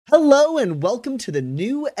Hello and welcome to the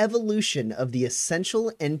new evolution of the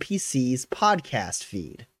Essential NPCs podcast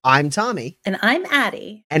feed. I'm Tommy. And I'm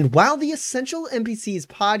Addie. And while the Essential NPCs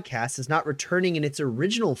podcast is not returning in its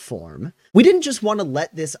original form, we didn't just want to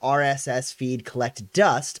let this RSS feed collect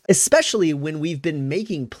dust, especially when we've been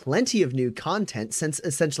making plenty of new content since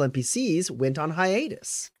Essential NPCs went on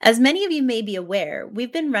hiatus. As many of you may be aware,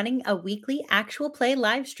 we've been running a weekly actual play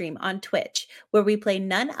live stream on Twitch, where we play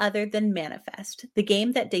none other than Manifest, the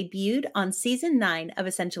game that debuted on Season 9 of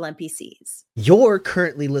Essential NPCs. You're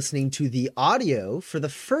currently listening to the audio for the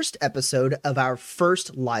first episode of our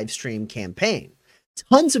first live stream campaign.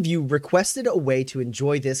 Tons of you requested a way to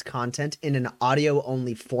enjoy this content in an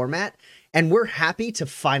audio-only format, and we're happy to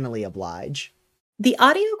finally oblige. The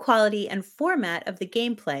audio quality and format of the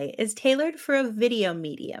gameplay is tailored for a video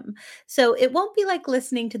medium, so it won't be like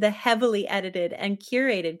listening to the heavily edited and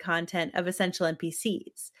curated content of Essential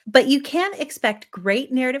NPCs. But you can expect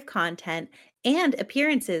great narrative content and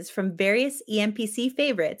appearances from various ENPC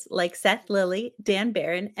favorites like Seth Lilly, Dan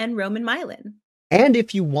Barron, and Roman Mylan. And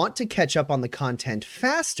if you want to catch up on the content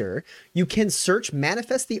faster, you can search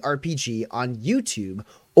Manifest the RPG on YouTube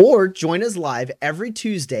or join us live every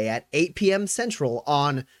Tuesday at 8 p.m. Central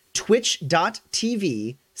on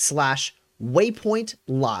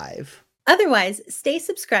twitch.tv/waypointlive. Otherwise, stay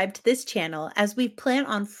subscribed to this channel as we plan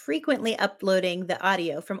on frequently uploading the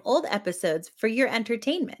audio from old episodes for your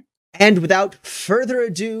entertainment. And without further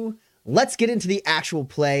ado, let's get into the actual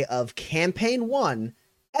play of Campaign 1,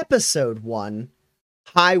 Episode 1,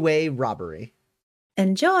 Highway Robbery.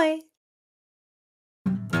 Enjoy!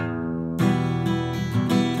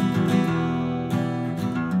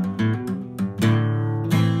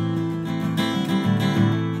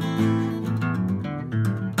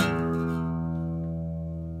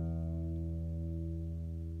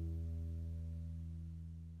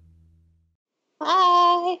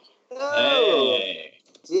 Hi! Oh, Hey.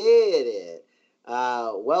 did it.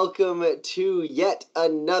 Welcome to yet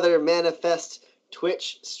another Manifest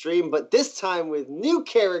Twitch stream, but this time with new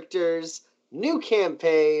characters, new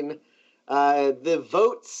campaign. The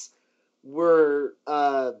votes were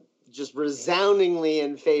just resoundingly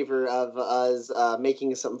in favor of us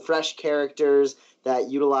making some fresh characters that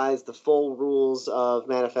utilize the full rules of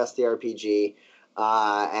Manifest the RPG.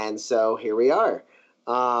 And so here we are.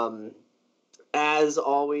 As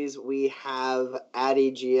always, we have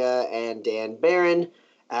Addie, Gia, and Dan Barron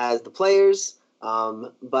as the players.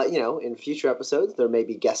 But, in future episodes, there may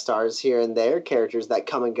be guest stars here and there, characters that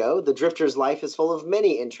come and go. The Drifter's life is full of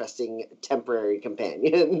many interesting temporary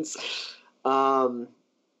companions.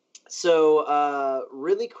 So,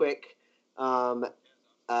 really quick,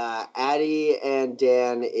 Addie and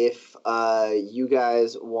Dan, if you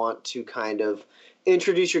guys want to kind of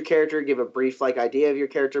introduce your character, give a brief idea of your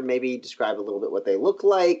character, maybe describe a little bit what they look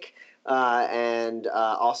like, and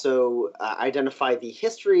also identify the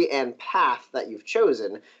history and path that you've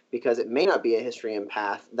chosen, because it may not be a history and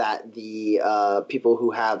path that the people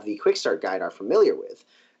who have the Quick Start Guide are familiar with.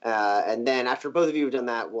 And then after both of you have done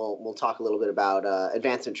that, we'll talk a little bit about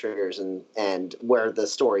advancement triggers and where the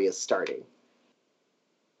story is starting.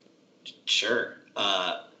 Sure.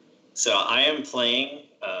 So I am playing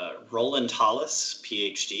Roland Hollis,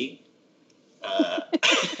 PhD.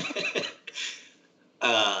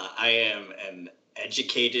 I am an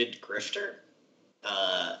educated grifter.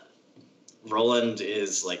 Roland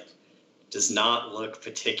is does not look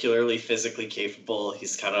particularly physically capable.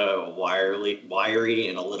 He's kind of wiry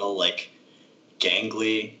and a little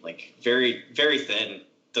gangly, very, very thin.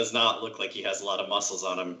 Does not look like he has a lot of muscles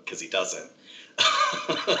on him, because he doesn't.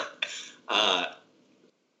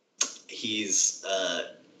 He's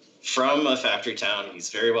from a factory town.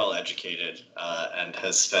 He's very well educated and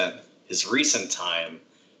has spent his recent time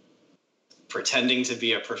pretending to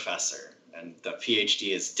be a professor. And the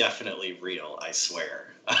PhD is definitely real, I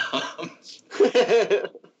swear.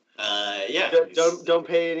 Yeah. Don't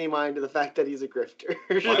pay any mind to the fact that he's a grifter.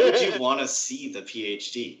 Why would you want to see the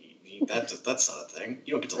PhD? That's not a thing.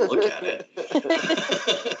 You don't get to look at it.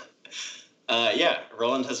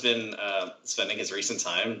 Roland has been spending his recent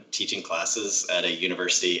time teaching classes at a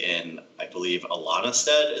university in, I believe,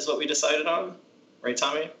 Alanastead is what we decided on. Right,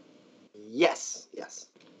 Tommy? Yes.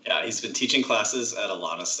 Yeah, he's been teaching classes at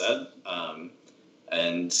Alanastead,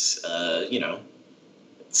 and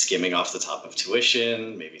skimming off the top of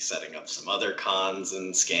tuition, maybe setting up some other cons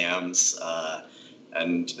and scams,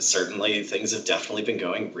 and certainly things have definitely been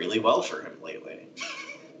going really well for him lately.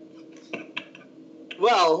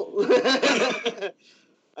 Well,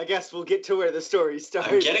 I guess we'll get to where the story starts.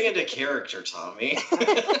 I'm getting into character, Tommy.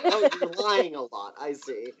 Oh, you're lying a lot, I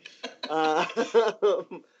see.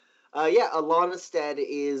 Alanastead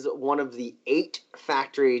is one of the 8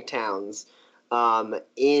 factory towns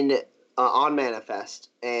in on Manifest,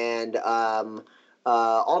 and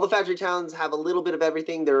all the factory towns have a little bit of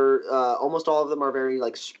everything. They're almost all of them are very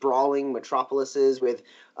like sprawling metropolises with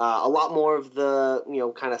a lot more of the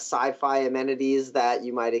kind of sci-fi amenities that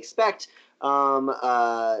you might expect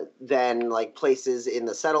than like places in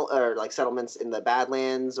the settlements in the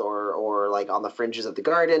Badlands or like on the fringes of the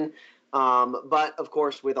Garden. But of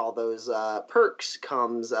course, with all those perks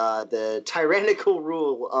comes the tyrannical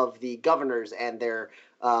rule of the governors and their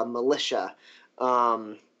militia.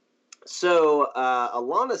 Alanastead,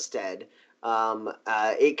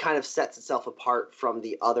 it kind of sets itself apart from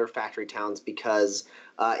the other factory towns because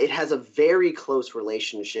it has a very close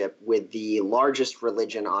relationship with the largest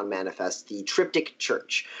religion on Manifest, the Triptych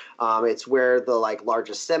Church. It's where the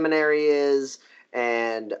largest seminary is,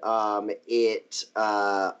 and it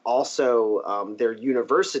also their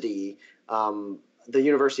university. The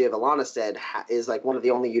University of Alanastead is one of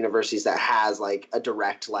the only universities that has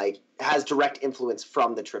direct influence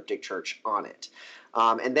from the Triptych Church on it.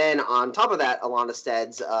 And then on top of that,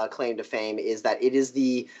 Alanastead's claim to fame is that it is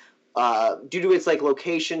the due to its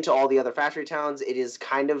location to all the other factory towns, it is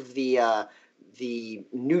kind of the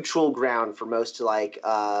neutral ground for most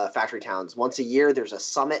factory towns. Once a year, there's a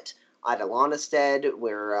summit at Alanastead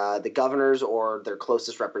where the governors or their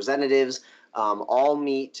closest representatives all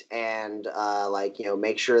meet and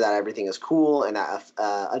make sure that everything is cool and that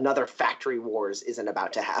another factory wars isn't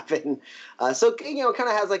about to happen. So it kind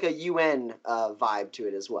of has a UN vibe to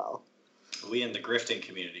it as well. We in the grifting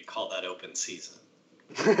community call that open season.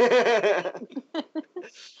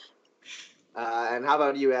 And how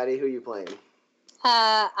about you, Addie? Who are you playing?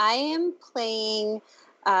 I am playing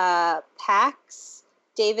Pax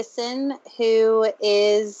Davison, who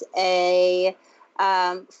is a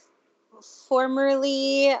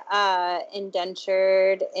formerly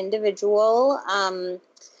indentured individual and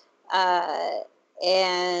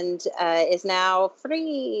is now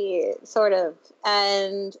free, sort of.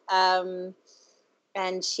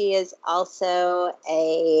 And she is also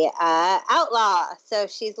a outlaw, so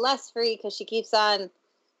she's less free because she's got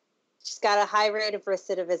a high rate of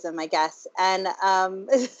recidivism, I guess, and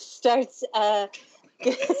starts and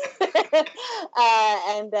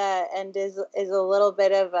is a little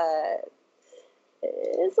bit of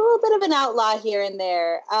an outlaw here and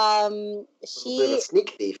there. She's a bit of a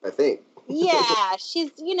sneak thief, I think. Yeah,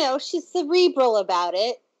 she's cerebral about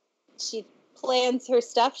it. She plans her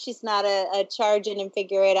stuff. She's not a charge in and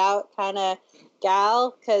figure it out kind of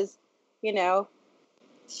gal, because she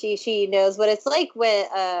knows what it's like when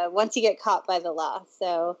once you get caught by the law.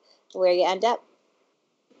 So where you end up.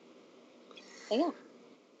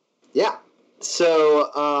 Yeah.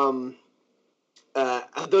 So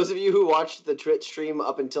those of you who watched the Twitch stream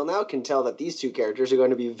up until now can tell that these two characters are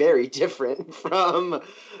going to be very different from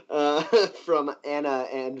Anna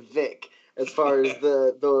and Vic as far as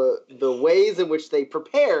the ways in which they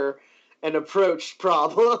prepare and approach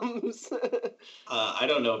problems. I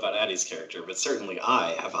don't know about Addie's character, but certainly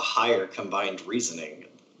I have a higher combined reasoning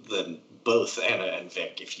than both Anna and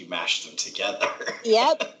Vic if you mash them together.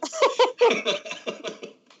 Yep.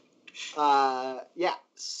 Yeah.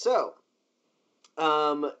 So,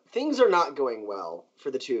 things are not going well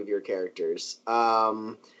for the two of your characters.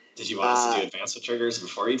 Did you want us to do advanced triggers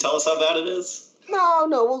before you tell us how bad it is?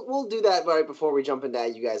 No, we'll do that right before we jump into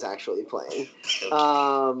you guys actually playing.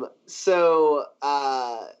 So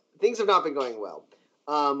things have not been going well.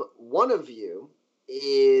 One of you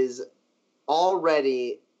is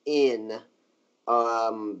already in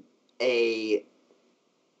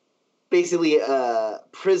basically a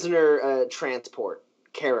prisoner transport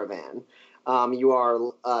caravan. You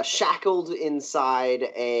are shackled inside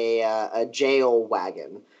a jail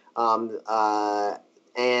wagon.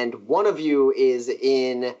 And one of you is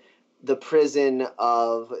in the prison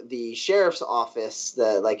of the sheriff's office,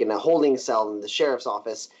 in a holding cell in the sheriff's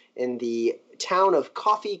office in the town of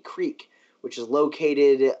Coffee Creek, which is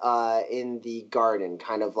located in the Garden,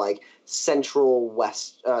 kind of like central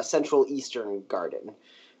eastern Garden.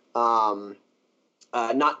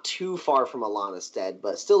 Not too far from Alanastead,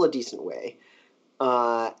 but still a decent way.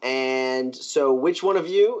 And so which one of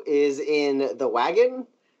you is in the wagon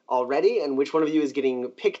already, and which one of you is getting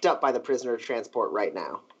picked up by the prisoner transport right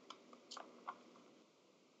now?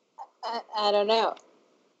 I don't know.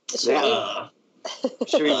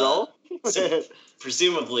 Should we roll? So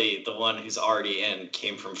presumably the one who's already in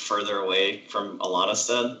came from further away from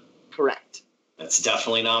Alanastead? Correct. That's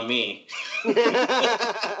definitely not me. You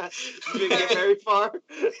didn't get very far.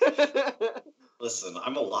 Listen,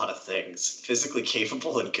 I'm a lot of things. Physically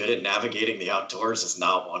capable and good at navigating the outdoors is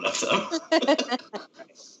not one of them.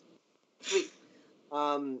 Sweet.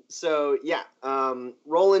 So yeah,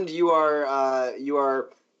 Roland, you are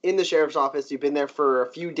in the sheriff's office. You've been there for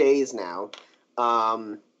a few days now,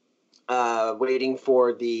 waiting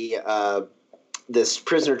for the this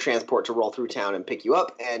prisoner transport to roll through town and pick you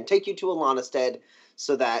up and take you to Alanastead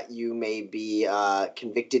so that you may be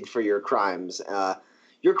convicted for your crimes.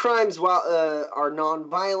 Your crimes are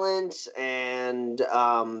non-violent, and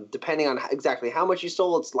depending on exactly how much you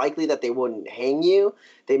stole, it's likely that they wouldn't hang you.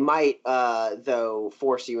 They might, though,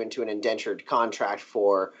 force you into an indentured contract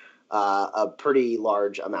for a pretty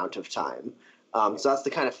large amount of time. So that's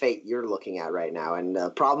the kind of fate you're looking at right now. And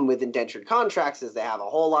the problem with indentured contracts is they have a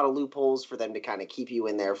whole lot of loopholes for them to kind of keep you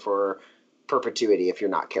in there for perpetuity if you're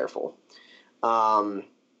not careful.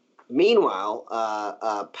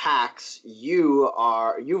 Meanwhile, Pax, you've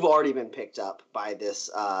already been picked up by this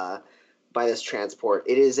transport.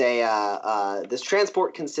 It is this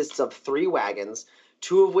transport consists of 3 wagons,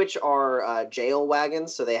 2 of which are jail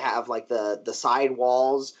wagons. So they have like the side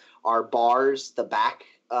walls are bars. The back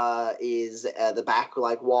the back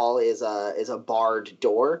like wall is a barred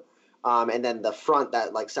door. And then the front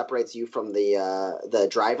that like separates you from the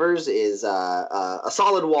drivers is a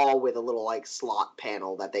solid wall with a little like slot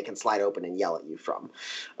panel that they can slide open and yell at you from.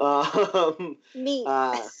 Neat.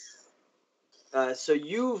 So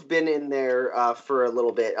you've been in there for a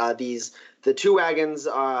little bit. The 2 wagons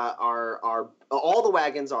are all the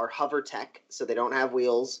wagons are hover tech, so they don't have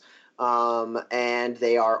wheels, and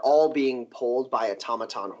they are all being pulled by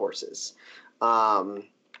automaton horses.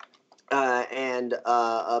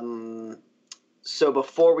 So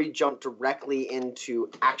before we jump directly into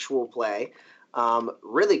actual play,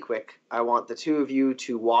 really quick, I want the 2 of you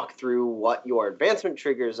to walk through what your advancement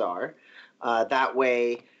triggers are. That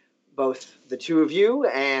way, both the 2 of you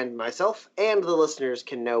and myself and the listeners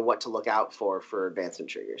can know what to look out for advancement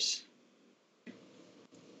triggers.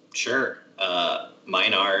 Sure.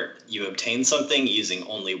 Mine are: you obtain something using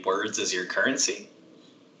only words as your currency.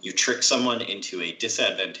 You trick someone into a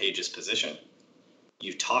disadvantageous position.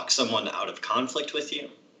 You talk someone out of conflict with you.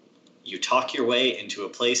 You talk your way into a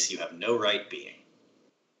place you have no right being.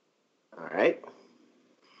 All right.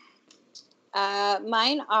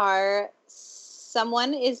 Mine are: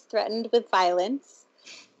 someone is threatened with violence.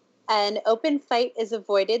 An open fight is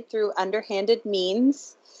avoided through underhanded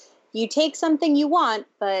means. You take something you want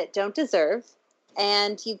but don't deserve.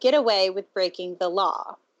 And you get away with breaking the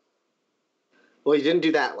law. Well, you didn't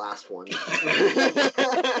do that last one.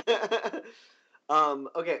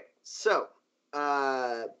 Okay, so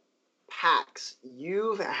Pax,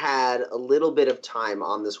 you've had a little bit of time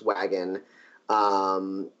on this wagon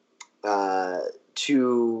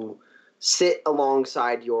to sit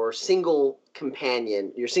alongside your single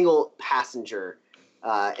companion, your single passenger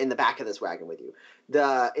in the back of this wagon with you.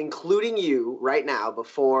 Including you right now,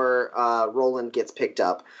 before Roland gets picked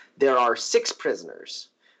up, there are 6 prisoners.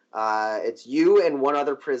 It's you and 1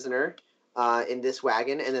 other prisoner in this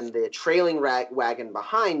wagon, and then the trailing wagon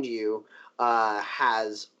behind you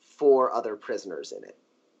has 4 other prisoners in it.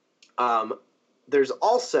 There's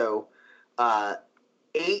also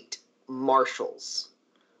 8 marshals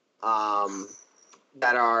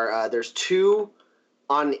that are there's 2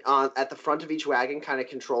 on at the front of each wagon, kind of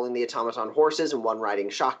controlling the automaton horses, and 1 riding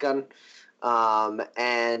shotgun.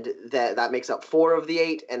 And that makes up 4 of the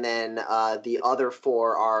 8, and then the other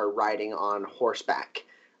 4 are riding on horseback.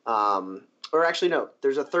 Or actually, no,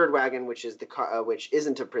 there's a 3rd wagon, which is which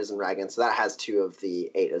isn't a prison wagon, so that has 2 of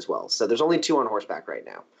the 8 as well. So there's only 2 on horseback right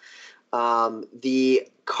now. The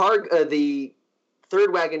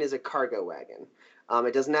 3rd wagon is a cargo wagon.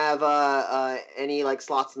 It doesn't have any like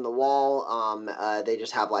slots in the wall. They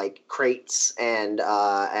just have like crates and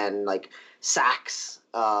like sacks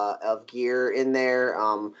of gear in there.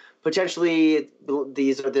 Potentially,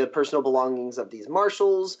 these are the personal belongings of these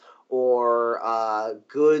marshals, or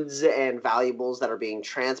goods and valuables that are being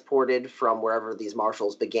transported from wherever these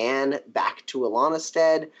marshals began back to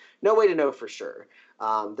Alanastead. No way to know for sure.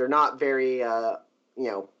 They're not very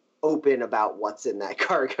open about what's in that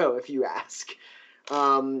cargo, if you ask.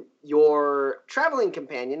 Your traveling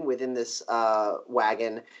companion within this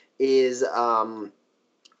wagon is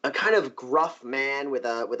a kind of gruff man with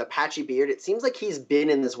a patchy beard. It seems like he's been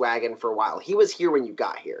in this wagon for a while. He was here when you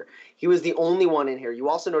got here. He was the only one in here. You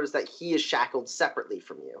also notice that he is shackled separately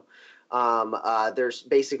from you. There's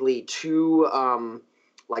basically 2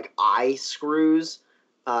 like eye screws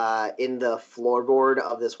in the floorboard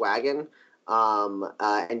of this wagon.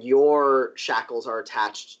 And your shackles are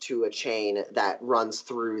attached to a chain that runs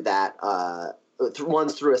through that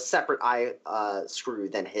runs through a separate eye screw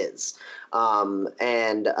than his.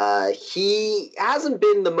 And he hasn't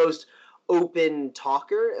been the most open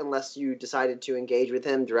talker unless you decided to engage with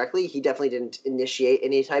him directly. He definitely didn't initiate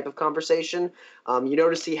any type of conversation. You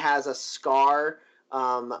notice he has a scar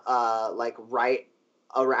like right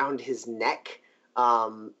around his neck,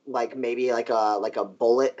 like maybe like a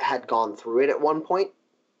bullet had gone through it at one point.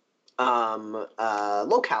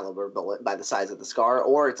 Low caliber bullet by the size of the scar,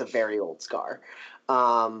 or it's a very old scar.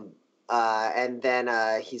 And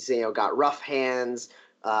then he's got rough hands,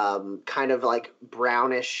 kind of like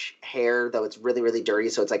brownish hair, though it's really, really dirty,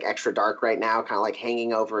 so it's like extra dark right now, kind of like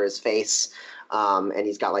hanging over his face. And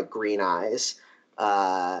he's got like green eyes.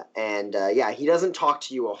 Yeah, he doesn't talk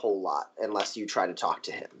to you a whole lot unless you try to talk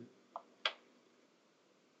to him.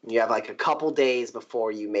 You have like a couple days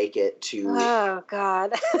before you make it to Oh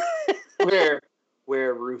God. where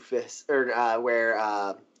Rufus or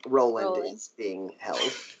where Roland is being held.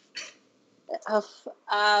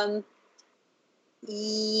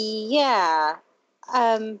 Yeah.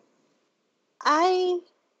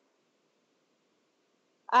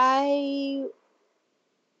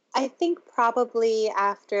 I think probably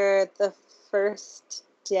after the first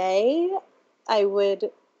day, I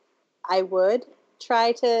would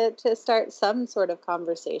try to start some sort of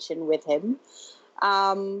conversation with him.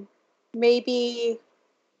 Maybe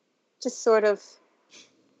just sort of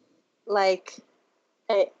like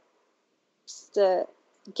just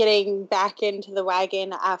getting back into the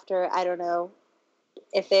wagon after, I don't know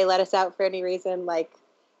if they let us out for any reason, like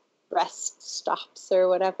rest stops or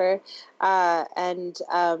whatever, and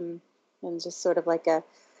just sort of like a,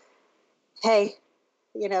 hey,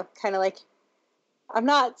 kind of like, I'm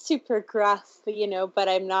not super gruff, but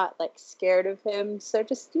I'm not like scared of him. So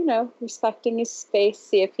just, respecting his space,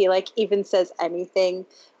 see if he like even says anything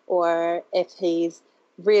or if he's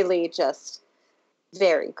really just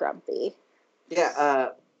very grumpy.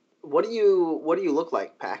 Yeah. What do you look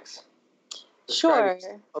like, Pax? Sure.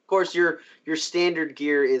 Of course, your standard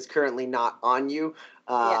gear is currently not on you.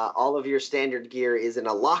 All of your standard gear is in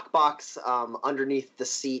a lockbox underneath the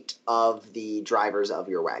seat of the drivers of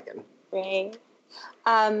your wagon. Right.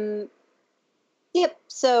 Yep.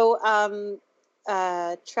 So,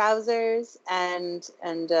 trousers and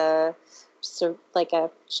sort of like a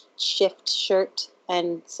shift shirt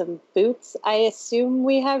and some boots. I assume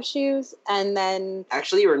we have shoes, and then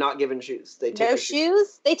actually, you were not given shoes. They took no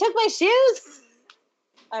shoes. They took my shoes.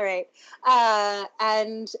 All right. I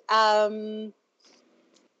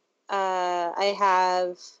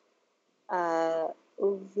have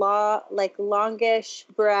longish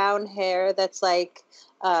brown hair that's like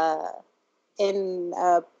in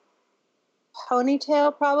a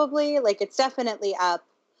ponytail, probably. Like, it's definitely up.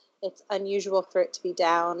 It's unusual for it to be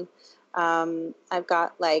down. I've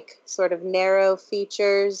got like sort of narrow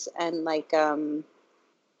features and like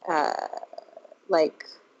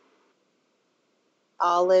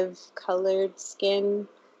olive colored skin.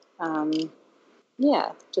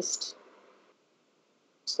 Just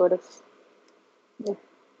sort of,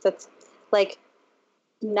 that's like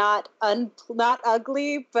not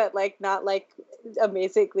ugly, but like not like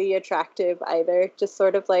amazingly attractive either. Just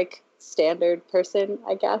sort of like standard person,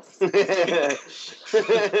 I guess.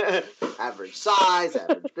 Average size,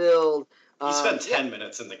 average build. You spent 10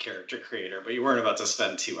 minutes in the character creator, but you weren't about to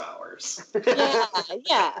spend 2 hours.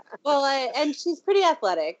 Yeah. Well, and she's pretty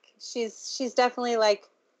athletic. She's definitely like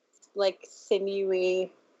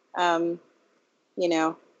sinewy,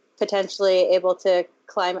 potentially able to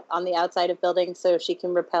climb on the outside of buildings so she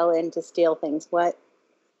can rappel in to steal things. What?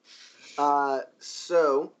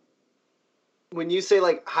 So when you say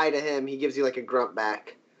like hi to him, he gives you like a grunt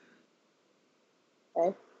back.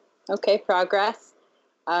 Okay, progress.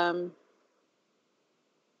 It's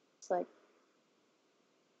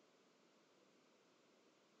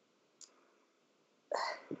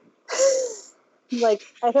like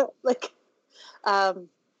I don't like I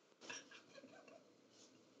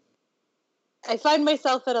find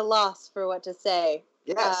myself at a loss for what to say.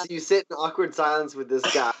 Yeah, so you sit in awkward silence with this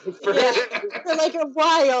guy for like a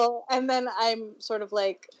while, and then I'm sort of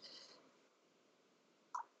like,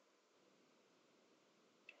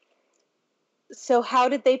 so how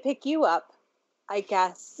did they pick you up? I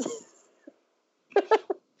guess.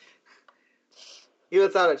 He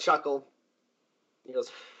lets out a chuckle. He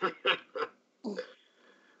goes,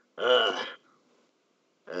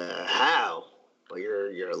 how? Well,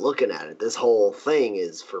 you're looking at it. This whole thing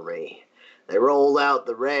is for me. They rolled out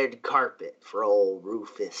the red carpet for old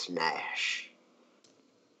Rufus Nash.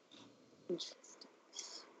 Interesting.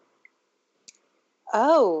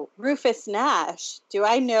 Oh, Rufus Nash. Do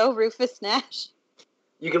I know Rufus Nash?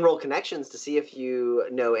 You can roll connections to see if you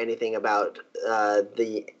know anything about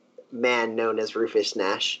the man known as Rufus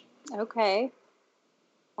Nash. Okay.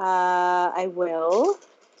 I will.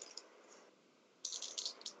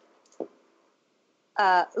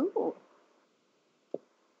 Ooh.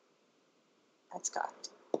 That's cocked.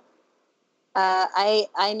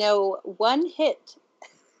 I know one hit.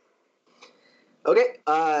 Okay.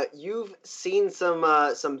 You've seen some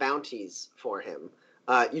bounties for him.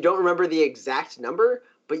 You don't remember the exact number,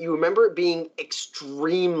 but you remember it being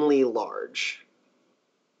extremely large.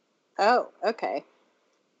 Oh, okay.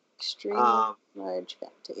 Extremely large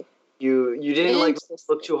bounty. You didn't like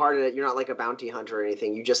look too hard at it. You're not like a bounty hunter or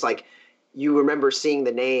anything. You just like you remember seeing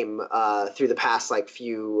the name through the past like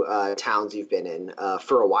few towns you've been in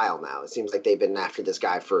for a while now. It seems like they've been after this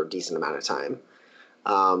guy for a decent amount of time.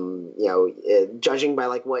 Judging by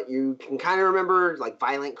like what you can kind of remember, like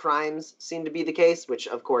violent crimes seem to be the case, which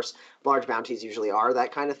of course large bounties usually are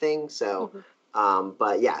that kind of thing. So,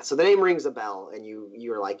 but yeah, so the name rings a bell, and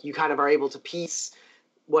you're like you kind of are able to piece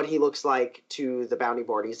what he looks like to the bounty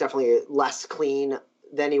board. He's definitely less clean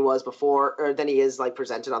than he was before, or than he is like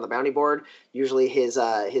presented on the bounty board. Usually his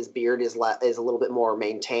beard is a little bit more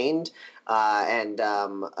maintained, and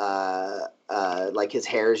like his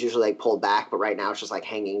hair is usually like pulled back, but right now it's just like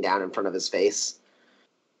hanging down in front of his face.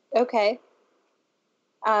 Okay.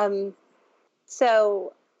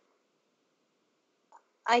 So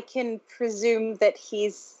I can presume that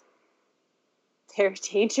he's very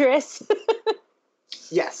dangerous.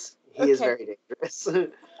 Yes, he is very dangerous.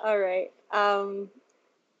 All right.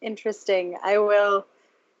 Interesting. I will.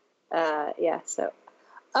 Yeah. So.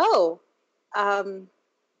 Oh.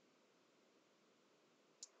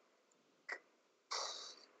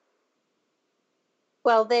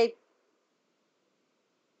 Well, they.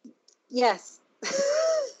 Yes.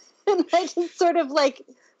 And I just sort of like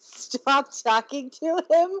stopped talking to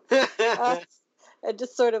him. I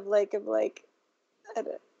just sort of like am like. I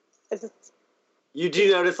just. You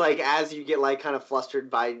do notice, like, as you get, like, kind of flustered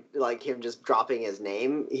by, like, him just dropping his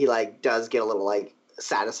name, he, like, does get a little, like,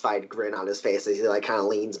 satisfied grin on his face as he, like, kind of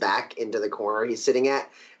leans back into the corner he's sitting at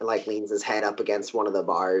and, like, leans his head up against one of the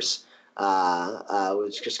bars,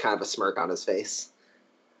 with just kind of a smirk on his face.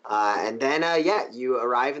 And then, you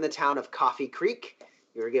arrive in the town of Coffee Creek.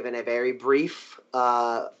 You were given a very brief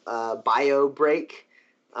bio break.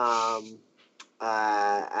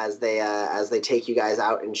 As they take you guys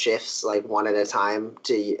out in shifts, like one at a time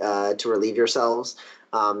to relieve yourselves.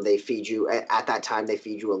 They feed you at that time. They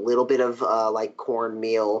feed you a little bit of like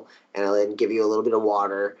cornmeal and then give you a little bit of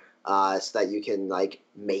water so that you can like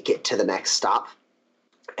make it to the next stop.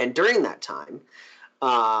 And during that time,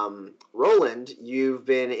 Roland, you've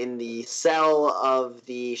been in the cell of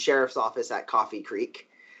the sheriff's office at Coffee Creek.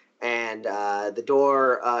 And the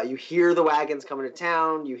door, you hear the wagons coming to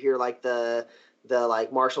town. You hear like the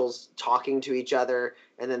like marshals talking to each other,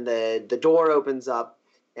 and then the door opens up,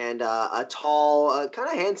 and a tall, kind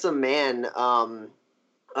of handsome man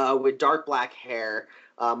with dark black hair,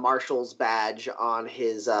 marshal's badge on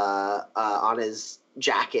his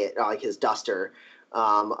jacket, like his duster,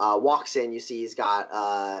 walks in. You see he's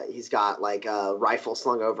got like a rifle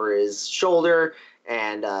slung over his shoulder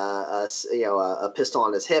and a pistol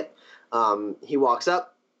on his hip. He walks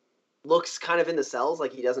up, looks kind of in the cells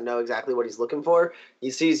like he doesn't know exactly what he's looking for. He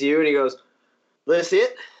sees you and he goes, "This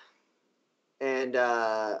it?" And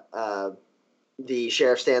the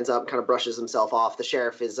sheriff stands up, kind of brushes himself off. The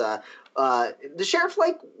sheriff is like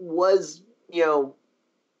was,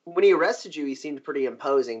 when he arrested you, he seemed pretty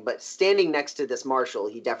imposing, but standing next to this marshal,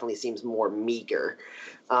 he definitely seems more meager.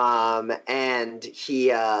 And he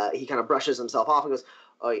kind of brushes himself off and goes,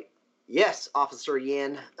 "Oh, yes, Officer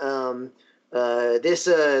Yin.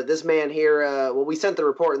 This man here, well, we sent the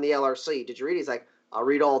report in the LRC. Did you read it?" He's like, "I'll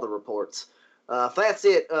read all the reports. If that's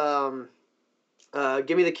it,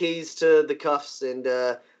 give me the keys to the cuffs and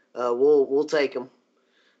we'll take them."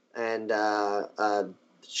 And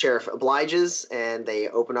sheriff obliges, and they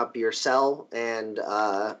open up your cell, and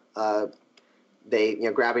they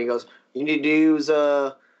grab him and goes, "You need to use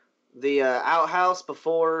the outhouse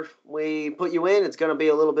before we put you in. It's going to be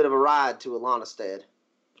a little bit of a ride to Alanistead."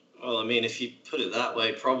 Well, I mean, if you put it that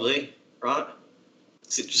way, probably, right?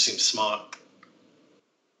 It just seems smart.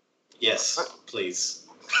 Yes, please.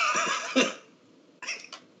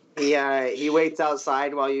 He waits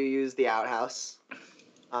outside while you use the outhouse.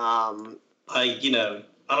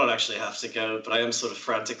 I don't actually have to go, but I am sort of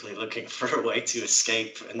frantically looking for a way to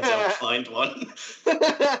escape and don't find one.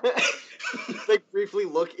 Like briefly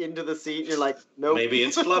look into the seat and you're like, nope. Maybe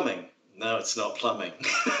it's plumbing. No, it's not plumbing.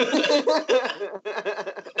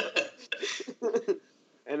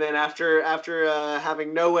 And and after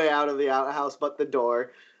having no way out of the outhouse but the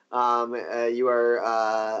door, you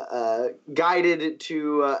are guided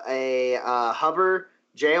to a hover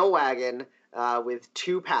jail wagon with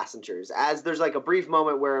 2 passengers. As there's like a brief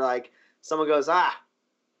moment where like someone goes,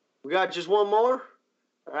 we got just one more?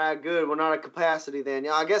 All right, good. We're not at capacity then.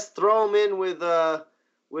 Yeah, I guess throw them in with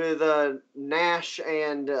Nash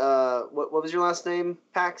and what was your last name,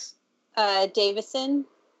 Pax? Davison.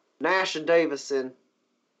 Nash and Davison.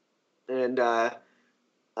 And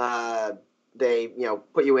they,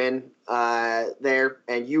 put you in there,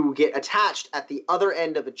 and you get attached at the other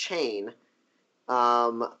end of a chain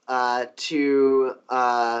to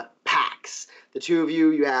Pax. The 2 of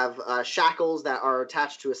you have shackles that are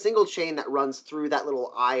attached to a single chain that runs through that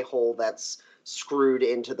little eye hole that's screwed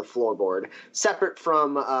into the floorboard, separate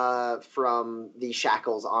from the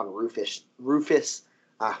shackles on Rufus.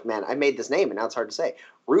 Man, I made this name and now it's hard to say.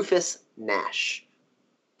 Rufus Nash.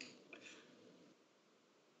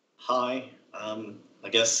 Hi. I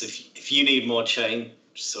guess if you need more chain,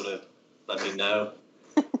 just sort of let me know.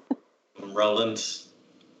 I'm Roland.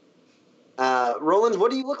 Roland,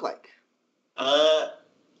 what do you look like?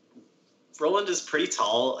 Roland is pretty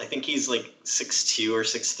tall. I think he's like 6'2" or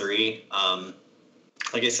 6'3".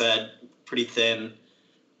 Like I said, pretty thin.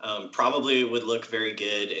 Probably would look very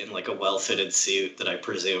good in like a well-fitted suit that I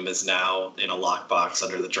presume is now in a lockbox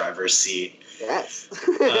under the driver's seat. Yes.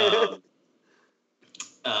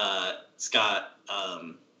 It's got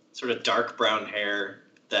sort of dark brown hair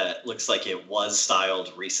that looks like it was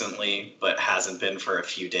styled recently, but hasn't been for a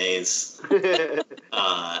few days. And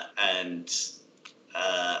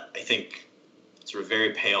I think sort of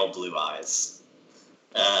very pale blue eyes.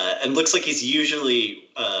 And looks like he's usually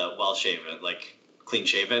well-shaven, like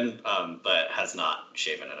clean-shaven, but has not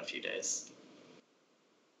shaven in a few days.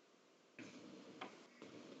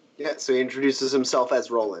 Yeah, so he introduces himself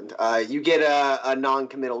as Roland. You get a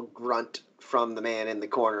non-committal grunt from the man in the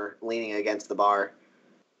corner leaning against the bar.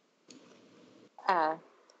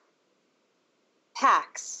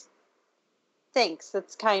 Pax. Thanks,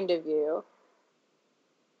 that's kind of you.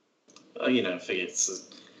 I figure it's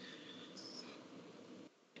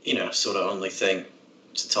a, sort of only thing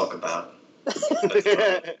to talk about.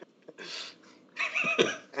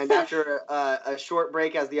 And after a short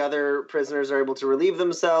break, as the other prisoners are able to relieve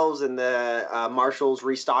themselves and the marshals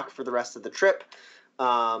restock for the rest of the trip,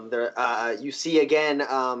 you see again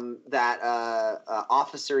that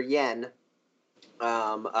Officer Yen,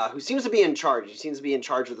 who seems to be in charge. He seems to be in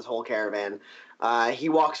charge of this whole caravan. He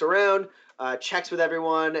walks around, checks with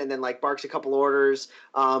everyone, and then barks a couple orders.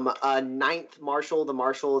 A ninth marshal, the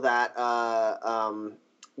marshal that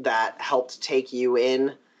helped take you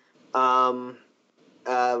in,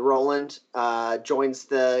 Roland, joins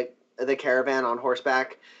the caravan on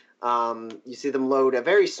horseback. You see them load a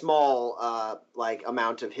very small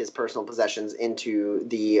amount of his personal possessions into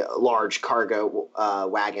the large cargo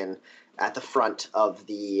wagon at the front of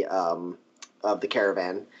the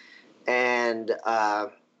caravan, and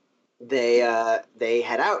they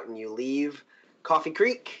head out, and you leave Coffee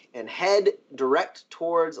Creek and head direct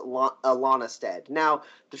towards Alanastead. Now,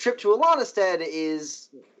 the trip to Alanastead is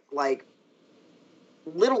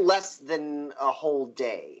little less than a whole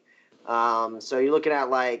day. So you're looking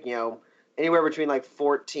at anywhere between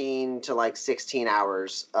 14 to 16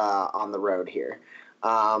 hours on the road here.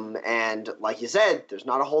 And like you said, there's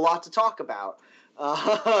not a whole lot to talk about.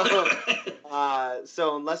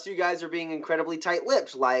 So unless you guys are being incredibly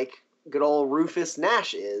tight-lipped like good old Rufus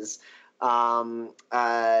Nash is, you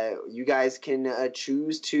guys can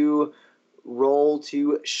choose to roll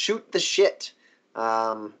to shoot the shit.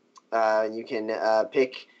 You can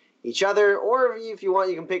pick each other, or if you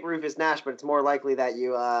want, you can pick Rufus Nash, but it's more likely that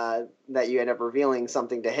you end up revealing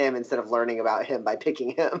something to him instead of learning about him by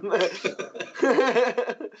picking him.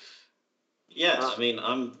 Yeah,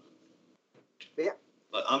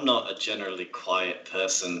 I'm not a generally quiet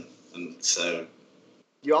person, and so...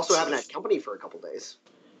 You also haven't had company for a couple days.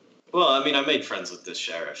 Well, I made friends with this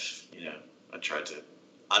sheriff, I tried to,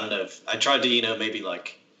 maybe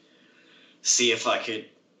see if I could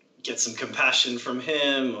get some compassion from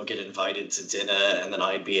him or get invited to dinner, and then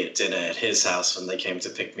I'd be at dinner at his house when they came to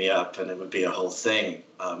pick me up, and it would be a whole thing.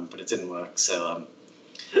 But it didn't work. So,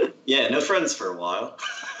 yeah, no friends for a while.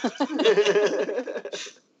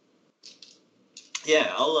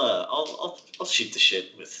 Yeah, I'll shoot the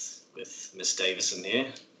shit with Miss Davison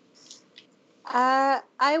here.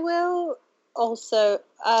 I will also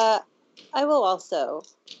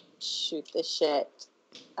shoot the shit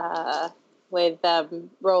with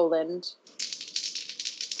Roland.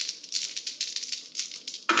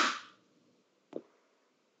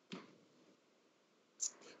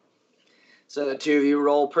 So the two of you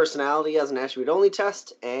roll personality as an attribute-only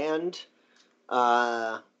test, and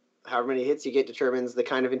however many hits you get determines the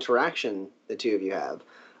kind of interaction the two of you have.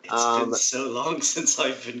 It's been so long since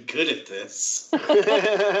I've been good at this.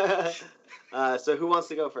 So who wants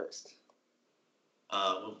to go first?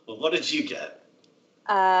 Well, what did you get?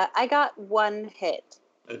 I got 1 hit.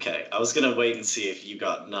 Okay, I was gonna wait and see if you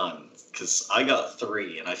got none, because I got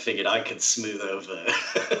 3, and I figured I could smooth over.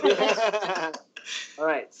 All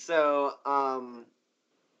right, so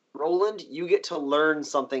Roland, you get to learn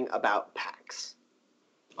something about packs.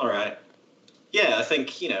 All right. Yeah, I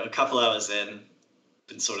think, a couple hours in,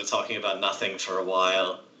 been sort of talking about nothing for a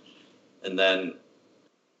while, and then,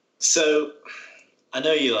 so, I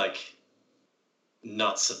know you're,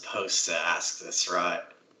 not supposed to ask this, right?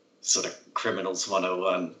 Sort of Criminals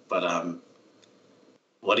 101, but,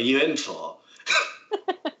 what are you in for?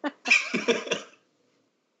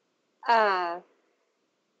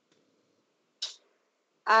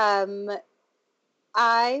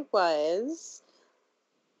 I was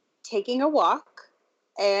taking a walk,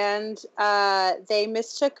 and they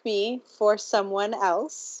mistook me for someone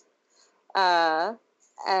else, and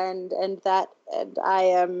I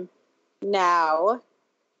am now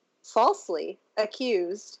falsely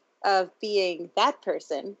accused of being that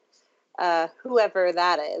person, whoever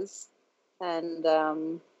that is, and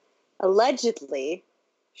allegedly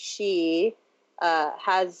she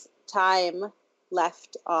has time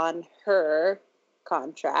left on her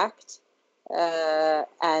contract,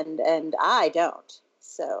 and I don't.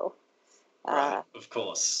 So, right, of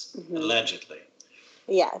course, allegedly.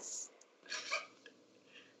 Yes.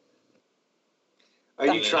 Are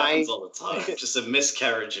you trying? It happens all the time. Just a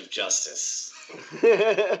miscarriage of justice.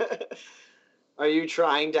 Are you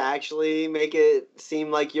trying to actually make it seem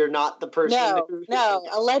like you're not the person? No,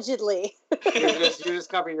 allegedly. You're just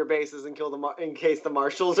covering your bases in case the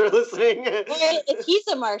marshals are listening. If he's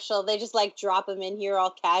a marshal, they just drop him in here all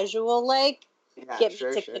casual, get me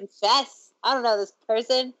to confess. I don't know this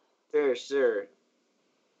person. Sure.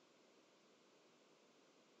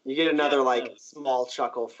 You get another small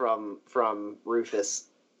chuckle from Rufus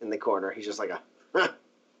in the corner. He's just like a.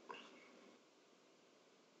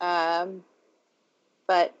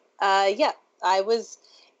 But yeah, I was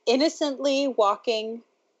innocently walking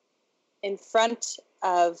in front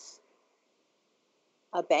of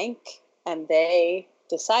a bank, and they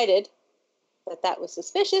decided that was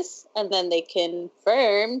suspicious, and then they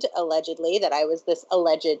confirmed, allegedly, that I was this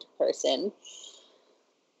alleged person.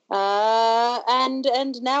 And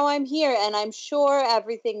now I'm here, and I'm sure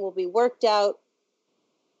everything will be worked out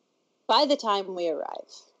by the time we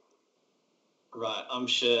arrive. Right, I'm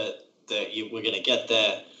sure that we're going to get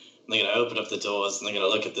there, and they're going to open up the doors, and they're going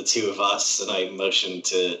to look at the two of us, and I motion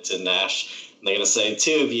to Nash, and they're going to say,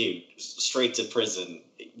 2 of you, straight to prison.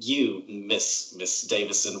 You, Miss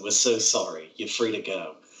Davison, we're so sorry. You're free to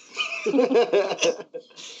go.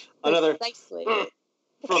 Another Precisely.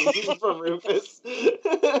 from Rufus.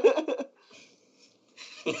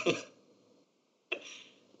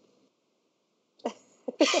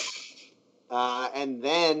 And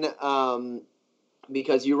then,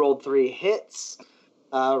 because you rolled 3 hits,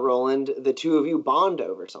 Roland, the two of you bond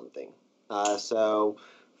over something. So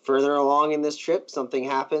further along in this trip, something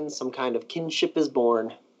happens. Some kind of kinship is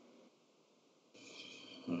born.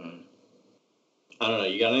 I don't know.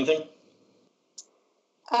 You got anything?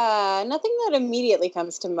 Nothing that immediately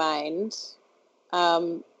comes to mind.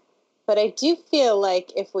 But I do feel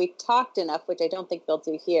like if we talked enough, which I don't think they'll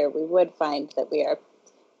do here, we would find that we are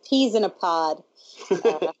peas in a pod.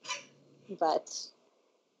 But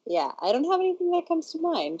yeah, I don't have anything that comes to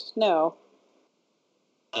mind. No.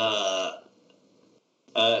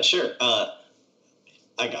 Sure. I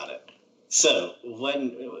got it. So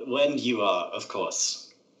when you are, of course,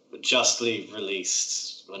 justly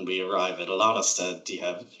released when we arrive at Alanastead, do you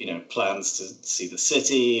have, plans to see the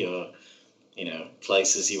city or,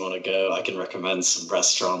 places you want to go? I can recommend some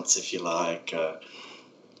restaurants if you like.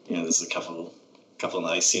 There's a couple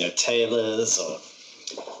nice, tailors, or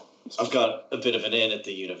I've got a bit of an inn at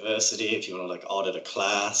the university if you want to audit a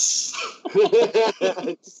class.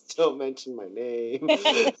 Just don't mention my name.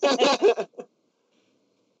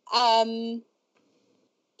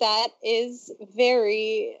 That is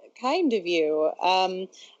very kind of you.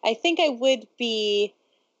 I think I would be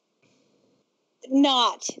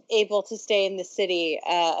not able to stay in the city,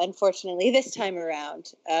 unfortunately, this time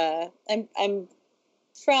around. I'm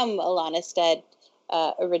from Alanastead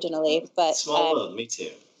originally, but small world, me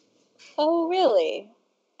too. Oh, really?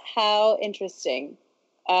 How interesting.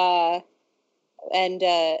 And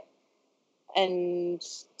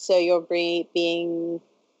so you're being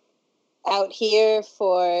out here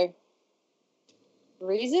for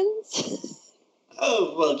Reasons?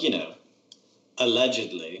 Oh, well,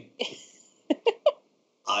 allegedly,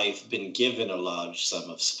 I've been given a large sum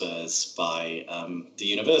of spurs by the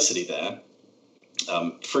university there,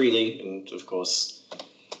 freely and, of course,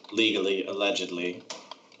 legally, allegedly.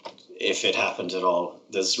 If it happened at all,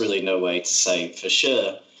 there's really no way to say for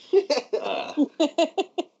sure.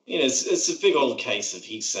 It's a big old case of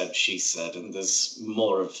he said, she said, and there's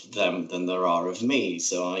more of them than there are of me,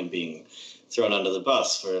 so I'm being thrown under the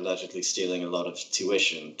bus for allegedly stealing a lot of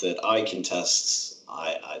tuition that I contest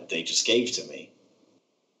they just gave to me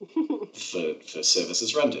for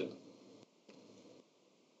services rendered.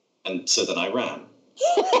 And so then I ran.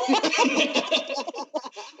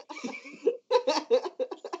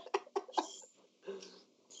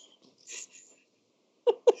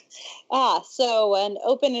 So an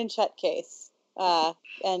open and shut case,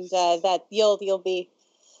 and that you'll be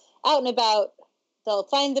out and about. They'll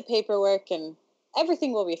find the paperwork, and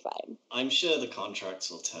everything will be fine. I'm sure the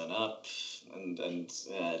contracts will turn up, and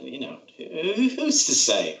who's to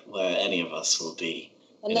say where any of us will be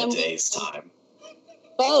in a day's time?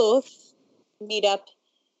 Both meet up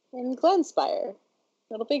in Glenspire.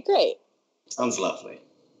 It'll be great. Sounds lovely.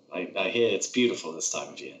 I hear it's beautiful this time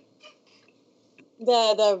of year.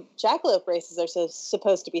 The jackalope races are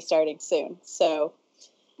supposed to be starting soon, so...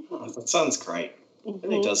 Oh, that sounds great. It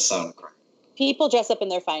really does sound great. People dress up in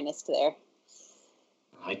their finest there.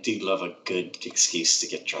 I do love a good excuse to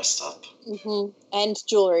get dressed up. And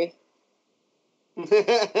jewelry. Lots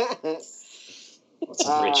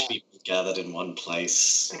of rich people gathered in one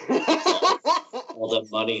place. All the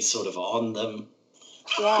money sort of on them.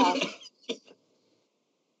 Yeah.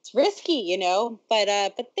 It's risky, but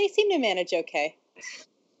they seem to manage okay.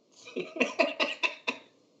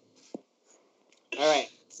 All right.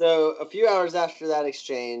 So a few hours after that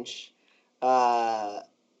exchange, the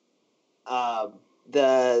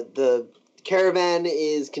caravan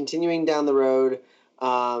is continuing down the road,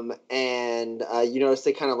 and you notice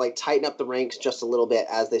they kind of like tighten up the ranks just a little bit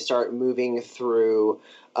as they start moving through,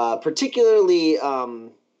 particularly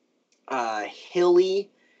hilly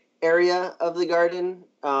area of the garden,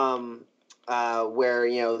 where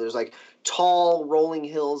there's like tall rolling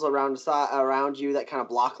hills around you that kind of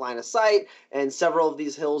block line of sight, and several of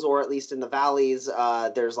these hills, or at least in the valleys,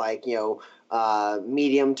 there's like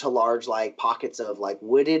medium to large like pockets of like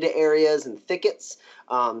wooded areas and thickets.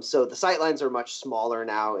 So the sight lines are much smaller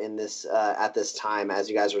now in this at this time, as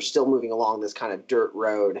you guys are still moving along this kind of dirt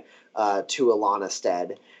road to Alana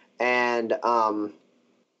Stead. And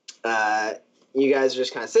you guys are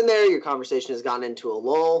just kind of sitting there. Your conversation has gone into a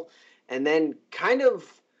lull, and then kind of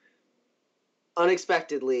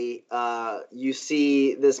unexpectedly, you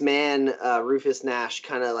see this man, Rufus Nash,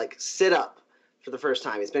 kind of like sit up for the first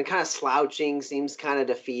time. He's been kind of slouching, seems kind of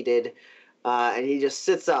defeated, and he just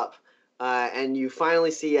sits up, and you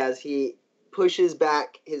finally see as he pushes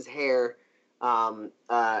back his hair and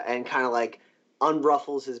kind of like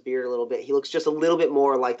unruffles his beard a little bit. He looks just a little bit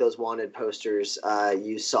more like those wanted posters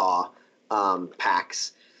you saw,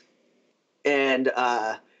 Pax. And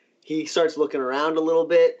he starts looking around a little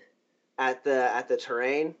bit at the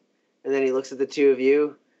terrain, and then he looks at the two of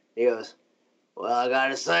you. He goes, "Well, I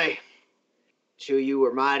gotta say, two of you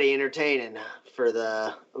were mighty entertaining for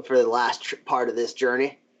the last part of this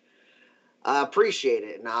journey. I appreciate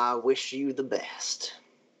it, and I wish you the best."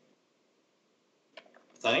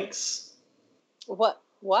 Thanks. What?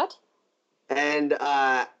 And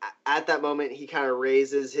at that moment, he kind of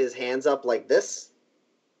raises his hands up like this.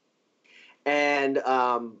 And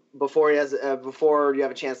before you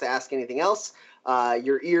have a chance to ask anything else,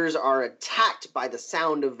 your ears are attacked by the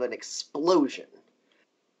sound of an explosion.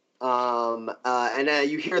 And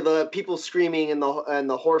you hear the people screaming and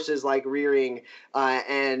the horses like rearing,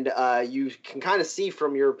 and you can kind of see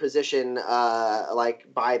from your position,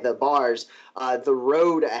 like by the bars, the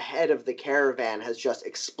road ahead of the caravan has just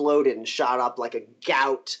exploded and shot up like a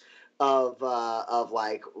gout of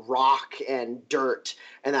like rock and dirt,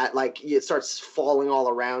 and that like it starts falling all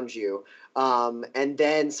around you. And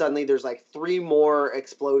then suddenly there's like three more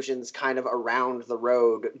explosions kind of around the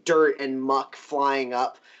road, dirt and muck flying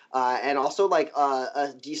up, and also like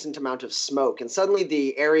a decent amount of smoke. And suddenly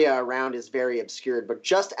the area around is very obscured. But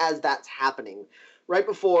just as that's happening, right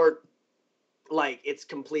before like it's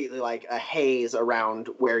completely like a haze around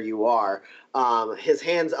where you are, his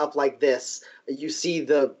hands up like this, you see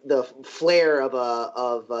the flare of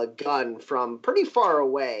a gun from pretty far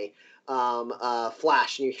away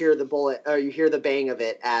flash, and you hear the bullet, or you hear the bang of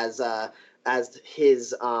it as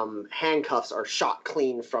his handcuffs are shot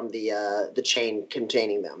clean from the chain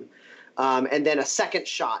containing them, and then a second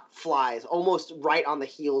shot flies almost right on the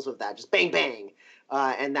heels of that, just bang bang.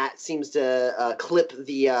 and that seems to clip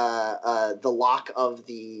the lock of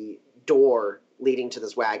the door leading to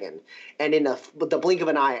this wagon. And in the blink of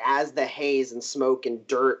an eye, as the haze and smoke and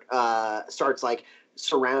dirt starts like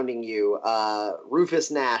surrounding you, Rufus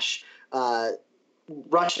Nash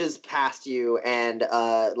rushes past you and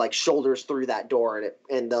like shoulders through that door,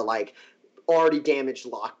 and the like already damaged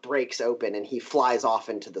lock breaks open, and he flies off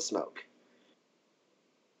into the smoke.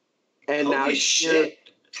 And Holy now shit!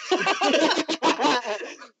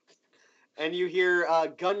 And you hear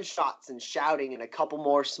gunshots and shouting and a couple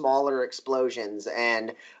more smaller explosions,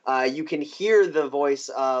 and you can hear the voice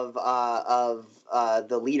of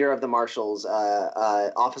the leader of the marshals,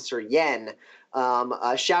 Officer Yen,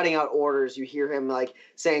 shouting out orders. You hear him like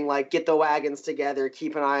saying like, "Get the wagons together,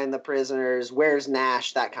 keep an eye on the prisoners. Where's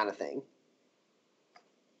Nash?" That kind of thing.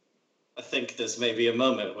 I think there's maybe a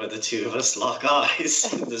moment where the two of us lock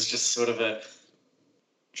eyes. There's just sort of a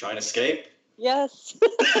try and escape. Yes.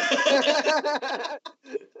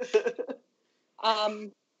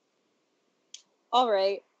 All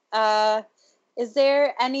right. Is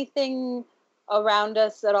there anything around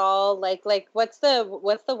us at all? Like what's the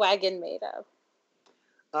wagon made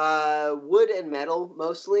of? Wood and metal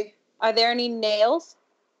mostly. Are there any nails?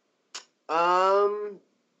 Go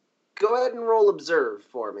ahead and roll observe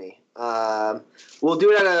for me. We'll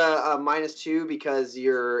do it at a -2 because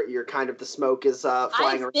you're kind of the smoke is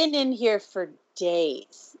flying. I've been in here for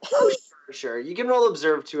days. Oh, sure. You can roll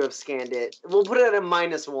observe to have scanned it. We'll put it at a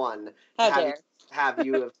 -1. How dare? Have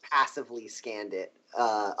you have passively scanned it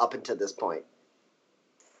up until this point.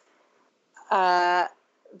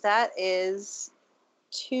 That is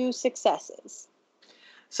 2 successes.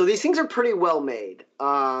 So these things are pretty well made,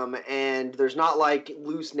 and there's not like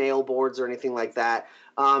loose nail boards or anything like that.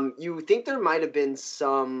 You think there might have been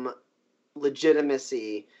some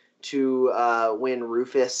legitimacy to when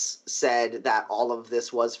Rufus said that all of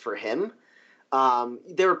this was for him.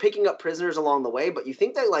 They were picking up prisoners along the way, but you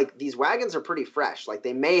think that like these wagons are pretty fresh. Like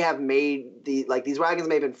they may have made these wagons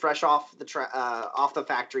may have been fresh off the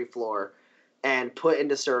factory floor and put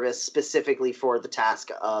into service specifically for the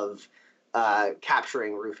task of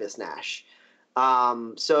capturing Rufus Nash.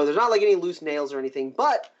 So there's not like any loose nails or anything,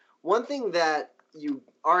 but one thing that you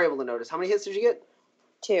are able to notice, how many hits did you get?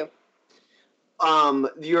 2.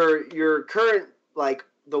 Your current, like,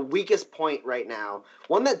 the weakest point right now,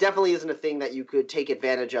 one that definitely isn't a thing that you could take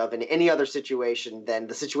advantage of in any other situation than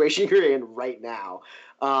the situation you're in right now,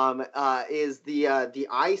 is the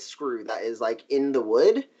eye screw that is, like, in the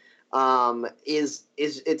wood.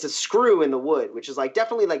 It's a screw in the wood, which is, like,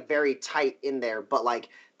 definitely, like, very tight in there, but, like,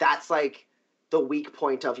 that's, like, the weak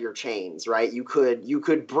point of your chains, right? You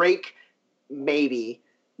could break maybe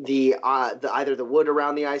the either the wood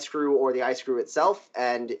around the eye screw or the eye screw itself,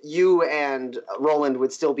 and you and Roland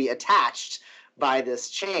would still be attached by this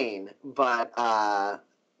chain, but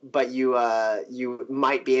you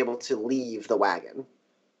might be able to leave the wagon.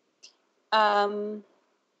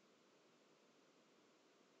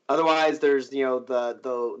 Otherwise, there's the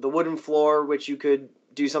wooden floor, which you could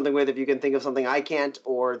do something with if you can think of something I can't,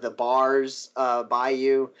 or the bars by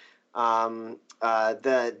you.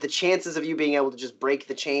 The chances of you being able to just break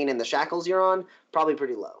the chain and the shackles you're on, probably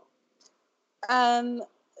pretty low.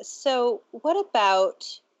 So what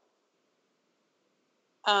about,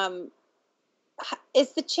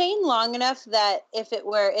 is the chain long enough that if it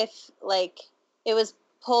was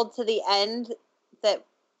pulled to the end, that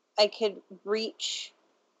I could reach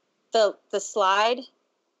the slide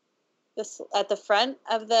at the front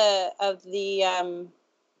of the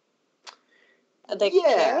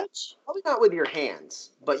carriage? Probably not with your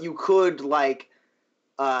hands, but you could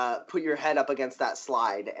put your head up against that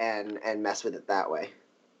slide and mess with it that way.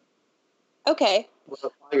 Okay.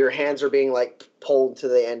 While your hands are being pulled to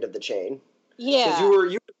the end of the chain. Yeah.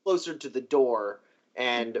 Because you were closer to the door,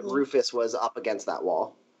 and Rufus was up against that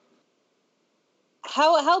wall.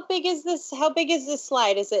 How big is this? How big is this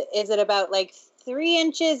slide? Is it about 3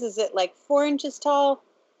 inches? Is it 4 inches tall?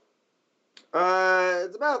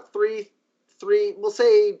 It's about three. We'll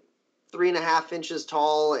say 3.5 inches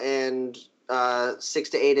tall and 6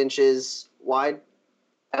 to 8 inches wide.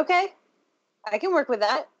 Okay, I can work with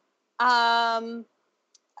that.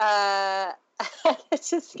 Let's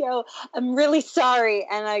just go. I'm really sorry,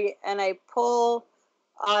 and I pull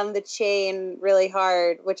on the chain really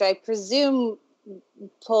hard, which I presume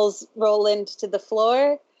pulls Roland to the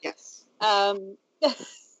floor. Yes. And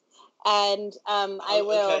I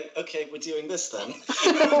will. Okay, we're doing this then.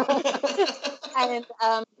 And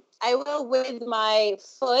I will, with my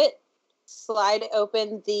foot, slide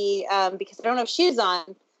open the because I don't have shoes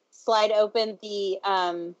on. Slide open the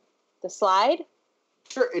slide.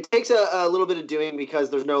 Sure, it takes a little bit of doing because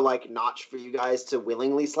there's no like notch for you guys to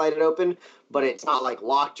willingly slide it open, but it's not like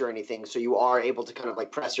locked or anything, so you are able to kind of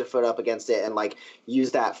like press your foot up against it and like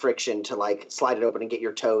use that friction to like slide it open and get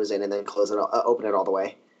your toes in and then close it, open it all the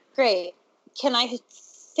way. Great. Can I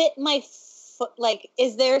fit my foot? Like,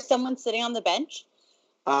 is there someone sitting on the bench?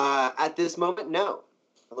 At this moment, no.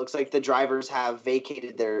 It looks like the drivers have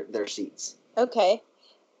vacated their seats. Okay.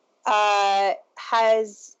 Have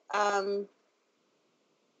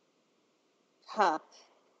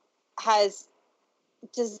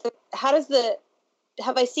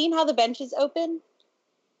I seen how the bench is open?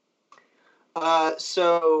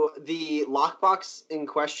 So the lockbox in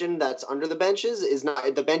question that's under the benches is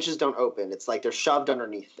not, the benches don't open. It's like they're shoved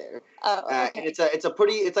underneath there. Oh, okay. And it's like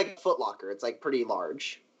a Foot Locker. It's like pretty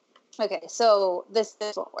large. Okay, so this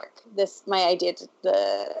won't work. My idea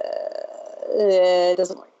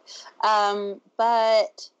doesn't work.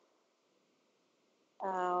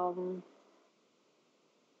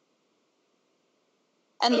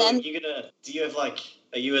 And then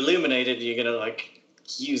are you illuminated? You're gonna like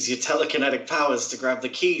use your telekinetic powers to grab the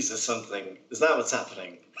keys or something? Is that what's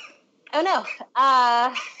happening? Oh no.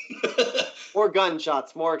 More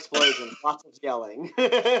gunshots, more explosions, lots of yelling.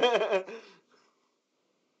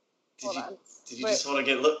 Hold on. Did you just want to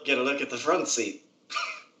get a look at the front seat?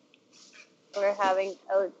 We're having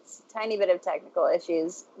a tiny bit of technical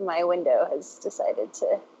issues. My window has decided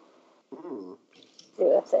to do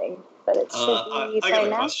a thing, but it should be I got a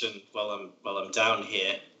question while I'm down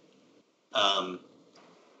here.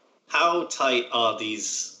 How tight are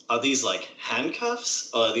these? Are these like handcuffs,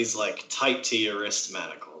 or are these like tight to your wrist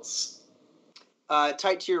manacles?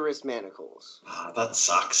 Tight to your wrist manacles. That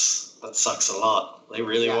sucks. That sucks a lot. They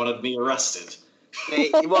really wanted me arrested.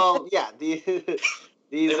 These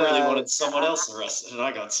they really wanted someone else arrested, and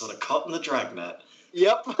I got sort of caught in the dragnet.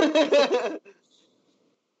 Yep.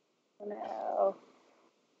 No.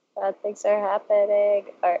 Bad things are happening.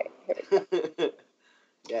 All right, here we go.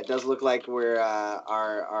 Yeah, it does look like we're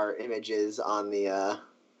our images on the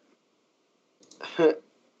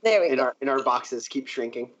there we go. In our boxes keep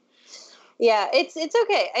shrinking. Yeah, it's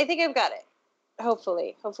okay. I think I've got it.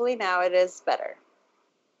 Hopefully now it is better.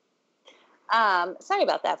 Sorry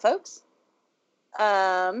about that, folks.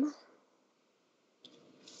 Okay.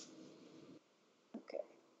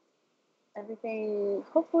 Everything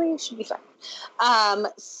hopefully should be fine. I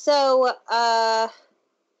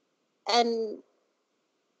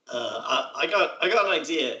got an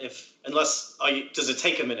idea. Does it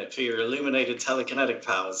take a minute for your illuminated telekinetic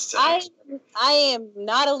powers to? I am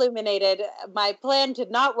not illuminated. My plan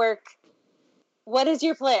did not work. What is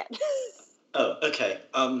your plan? Oh, okay.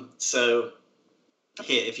 So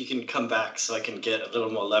here, if you can come back, so I can get a little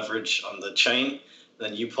more leverage on the chain.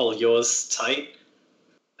 Then you pull yours tight,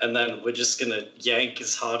 and then we're just gonna yank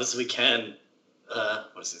as hard as we can.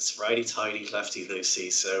 What's this? Righty tighty, lefty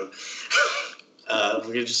loosey. So. We're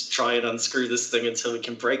going to just try and unscrew this thing until we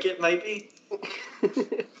can break it, maybe?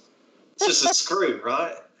 It's just a screw,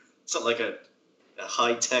 right? It's not like a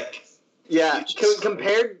high-tech... Yeah,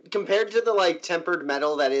 compared to the, like, tempered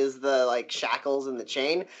metal that is the, like, shackles and the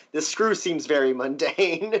chain, this screw seems very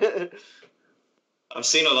mundane. I've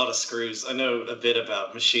seen a lot of screws. I know a bit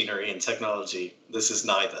about machinery and technology. This is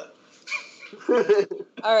neither.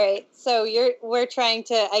 All right, so we're trying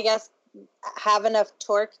to, I guess, have enough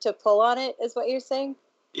torque to pull on it, is what you're saying?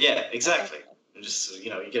 Yeah, exactly. Okay. And just,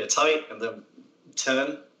 you get it tight and then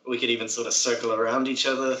turn. We could even sort of circle around each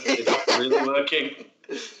other if it's really working.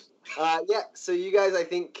 Yeah, so you guys, I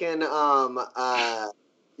think, can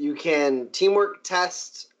you can teamwork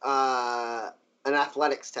test an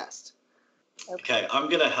athletics test. Okay, I'm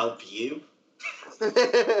going to help you.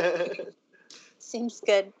 Seems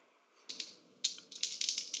good.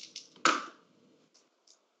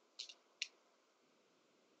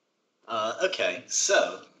 Okay,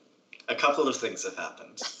 so a couple of things have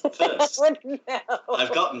happened. First, no.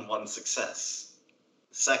 I've gotten one success.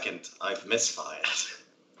 Second, I've misfired.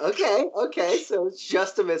 Okay, so it's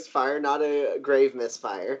just a misfire, not a grave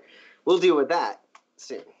misfire. We'll deal with that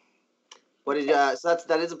soon. What did so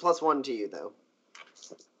that is a +1 to you though.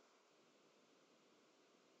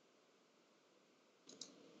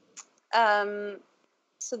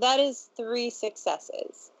 So that is 3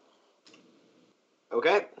 successes.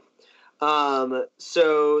 Okay.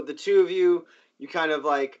 So the two of you kind of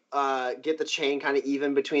like get the chain kind of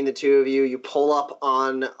even between the two of you. You pull up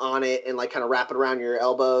on it and like kind of wrap it around your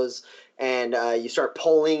elbows, and you start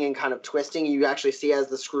pulling and kind of twisting. You actually see as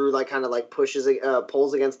the screw like kind of like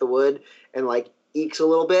pulls against the wood and like ekes a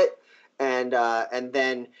little bit, and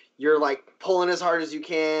then you're like pulling as hard as you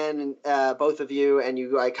can, both of you, and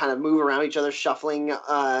you like kind of move around each other, shuffling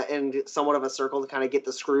in somewhat of a circle to kind of get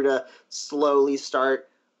the screw to slowly start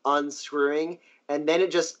unscrewing, and then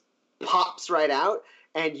it just pops right out,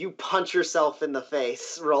 and you punch yourself in the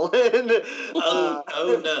face, Roland.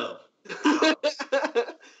 Oh no!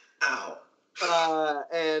 Ow!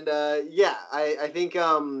 I think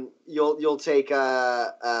you'll take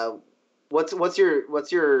what's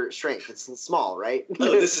your strength? It's small, right?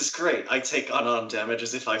 Oh, this is great. I take unarmed damage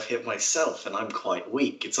as if I've hit myself, and I'm quite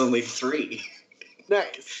weak. It's only 3.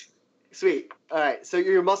 Nice, sweet. All right, so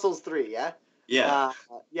your muscle's 3, yeah. Yeah.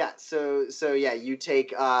 So yeah, you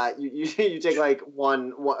take you take like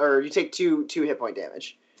one or you take two hit point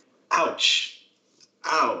damage. Ouch!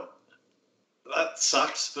 Ow! That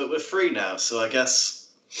sucks, but we're free now, so I guess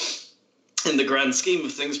in the grand scheme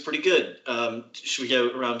of things, pretty good. Should we go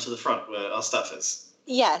around to the front where our stuff is?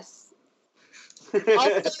 Yes.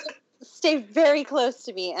 Also, stay very close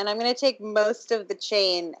to me, and I'm going to take most of the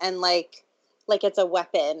chain and like it's a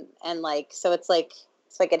weapon, and so it's like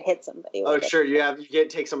so I could hit somebody. Oh, sure. You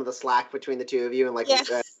take some of the slack between the two of you and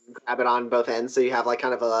grab it on both ends, so you have like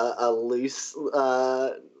kind of a loose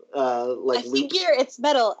I figure it's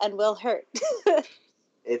metal and will hurt.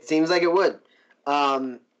 It seems like it would.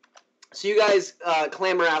 So you guys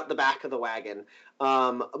clamber out the back of the wagon.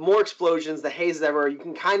 More explosions. The haze is everywhere. You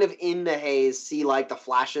can kind of in the haze see like the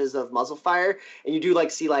flashes of muzzle fire, and you do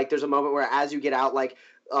like see like there's a moment where as you get out, like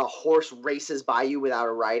a horse races by you without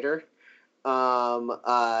a rider,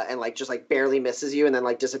 and like just like barely misses you, and then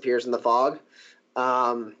like disappears in the fog.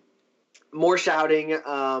 More shouting,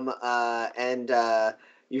 and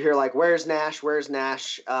you hear like, "Where's Nash? Where's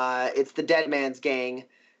Nash?" It's the Dead Man's Gang.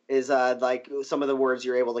 Is like some of the words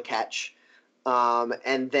you're able to catch,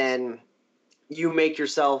 and then you make your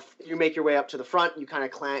way up to the front. You kind of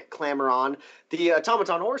clamber on. The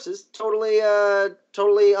automaton horses totally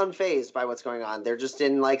unfazed by what's going on. They're just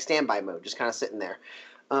in like standby mode, just kind of sitting there,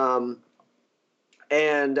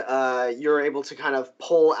 and you're able to kind of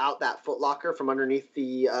pull out that footlocker from underneath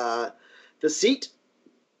the seat.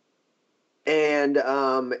 And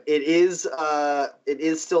it is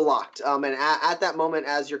still locked. And at that moment,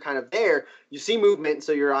 as you're kind of there, you see movement.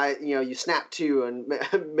 So your eye, you snap to, and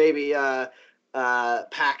maybe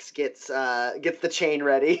Pax gets the chain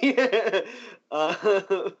ready.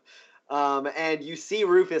 And you see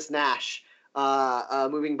Rufus Nash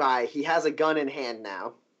moving by. He has a gun in hand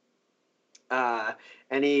now.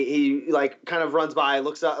 And he like kind of runs by,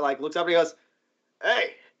 looks up, and he goes,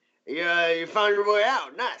 "Hey, you found your way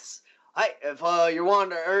out. Nice. Hey, if you're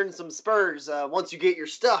wanting to earn some spurs, once you get your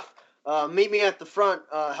stuff, meet me at the front.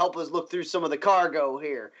 Help us look through some of the cargo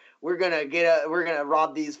here. We're gonna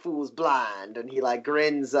rob these fools blind." And he like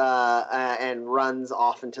grins and runs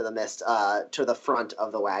off into the mist to the front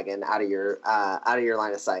of the wagon, out of your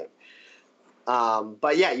line of sight.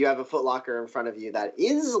 But yeah, you have a footlocker in front of you that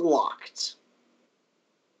is locked.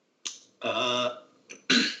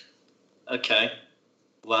 Okay.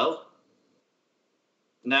 Well.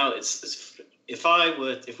 Now,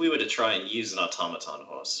 if we were to try and use an automaton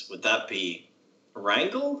horse, would that be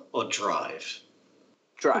wrangle or drive?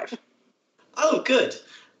 Drive. Oh, good.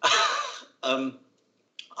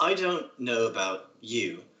 I don't know about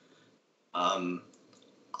you. I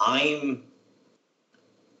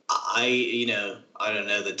don't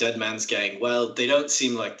know, the Dead Man's Gang. Well, they don't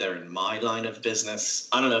seem like they're in my line of business.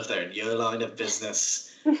 I don't know if they're in your line of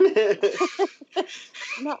business.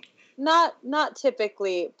 Not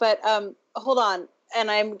typically, but hold on, and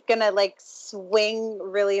I'm gonna like swing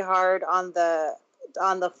really hard on the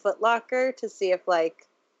footlocker to see if like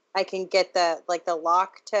I can get the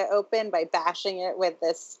lock to open by bashing it with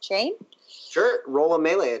this chain. Sure, roll a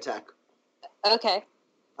melee attack. Okay.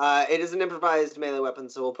 It is an improvised melee weapon,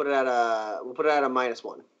 so we'll put it at a -1. Put it at a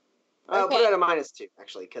 -2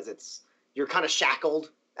 actually, because you're kind of shackled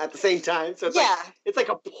at the same time, so it's like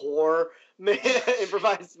a poor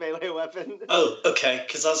improvised melee weapon. Oh, okay,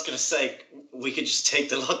 because I was going to say, we could just take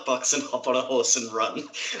the lockbox and hop on a horse and run.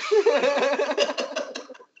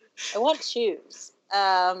 I want shoes.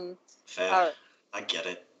 Fair. I get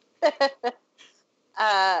it.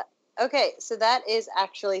 Okay, so that is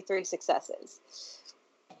actually 3 successes.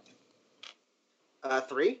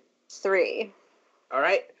 3? 3. All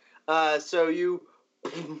right. So you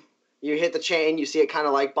hit the chain, you see it kind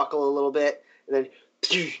of like buckle a little bit, and then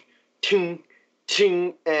ting,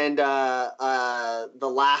 ting, and the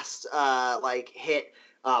last hit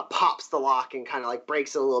pops the lock and kind of like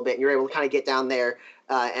breaks it a little bit, and you're able to kind of get down there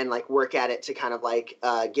and like work at it to kind of like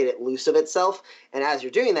get it loose of itself. And as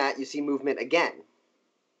you're doing that, you see movement again.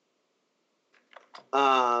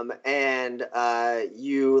 And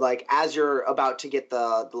you, like, as you're about to get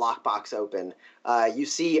the lockbox open, you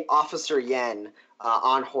see Officer Yen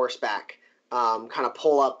on horseback kind of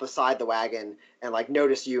pull up beside the wagon and, like,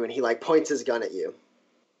 notice you, and he, like, points his gun at you.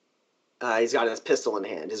 He's got his pistol in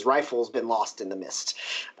hand. His rifle's been lost in the mist.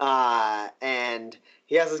 And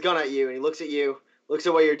he has his gun at you, and he looks at you, looks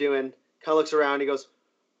at what you're doing, kind of looks around, he goes,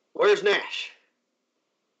 "Where's Nash?"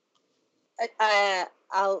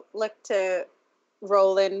 I'll look to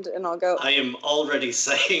Roland and I'll go. I am already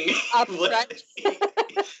saying Up front.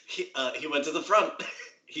 he went to the front.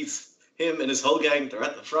 Him and his whole gang, they're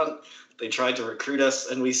at the front. They tried to recruit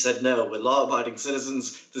us, and we said no. We're law-abiding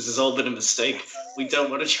citizens. This has all been a mistake. We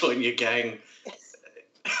don't want to join your gang.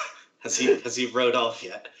 Has he rode off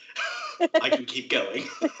yet? I can keep going.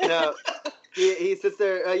 No, he sits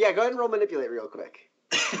there. Yeah, go ahead and roll manipulate real quick.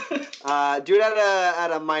 Do it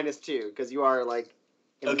at a -2 because you are like.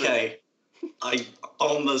 Okay, I'm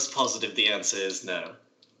almost positive the answer is no.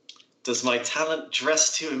 Does my talent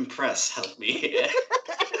dress to impress help me here?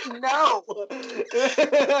 No.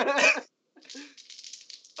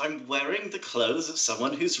 I'm wearing the clothes of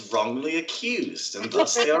someone who's wrongly accused, and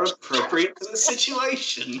thus they are appropriate to the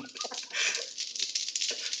situation.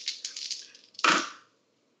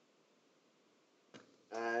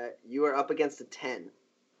 You are up against a 10.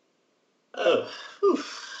 Oh, whew.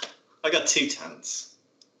 I got 2 10s.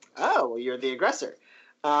 Oh, well, you're the aggressor.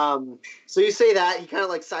 So you say that, he kind of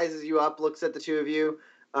like sizes you up, looks at the two of you,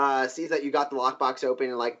 sees that you got the lockbox open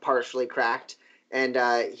and like partially cracked, and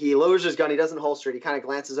he lowers his gun. He doesn't holster it. He kind of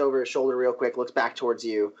glances over his shoulder real quick, looks back towards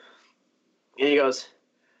you, and he goes,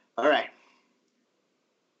 "All right.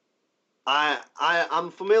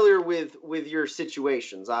 I'm familiar with your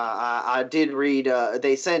situations. I did read.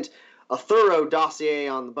 They sent a thorough dossier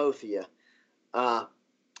on the both of you.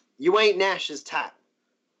 You ain't Nash's type.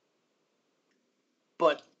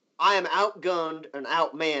 But I am outgunned and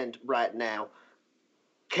outmanned right now.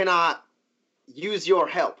 Can I use your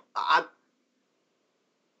help?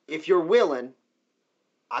 If you're willing,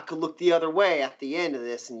 I could look the other way at the end of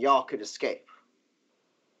this and y'all could escape."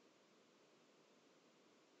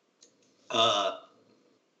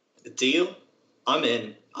 Deal? I'm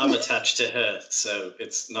in. I'm attached to her, so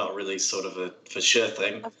it's not really sort of a for sure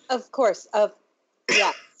thing. Of course.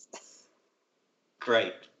 Yeah.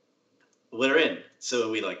 Great. We're in. So are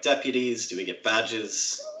we like deputies? Do we get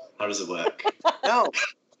badges? How does it work? No.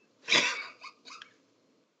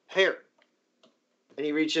 Here. And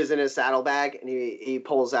he reaches in his saddlebag and he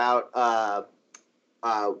pulls out a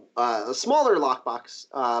smaller lockbox,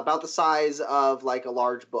 about the size of like a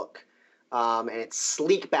large book. And it's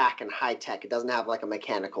sleek back and high tech. It doesn't have like a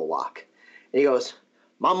mechanical lock. And he goes,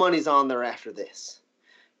 "My money's on there after this."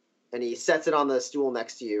 And he sets it on the stool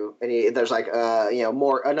next to you. And there's like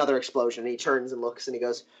another explosion. And he turns and looks and he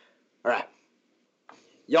goes, "All right,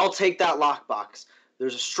 y'all take that lockbox.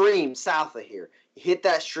 There's a stream south of here. You hit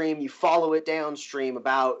that stream. You follow it downstream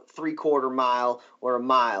about 3/4 mile or a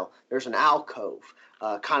mile. There's an alcove,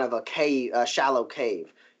 kind of a cave, a shallow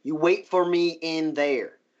cave. You wait for me in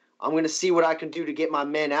there. I'm going to see what I can do to get my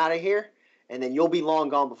men out of here, and then you'll be long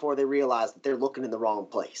gone before they realize that they're looking in the wrong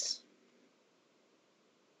place."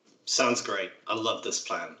 Sounds great. I love this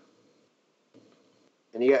plan.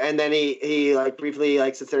 And then he like briefly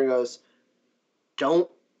like sits there and goes,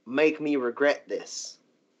 "Don't make me regret this,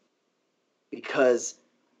 because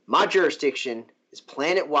my jurisdiction is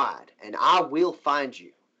planet-wide, and I will find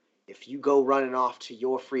you if you go running off to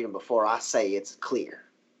your freedom before I say it's clear."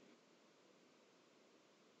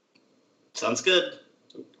 Sounds good.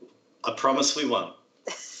 I promise we won't.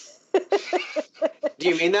 Do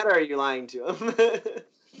you mean that, or are you lying to him?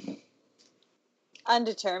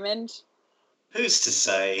 Undetermined. Who's to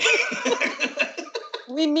say?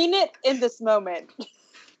 We mean it in this moment.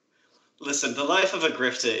 Listen, the life of a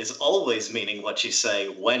grifter is always meaning what you say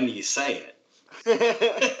when you say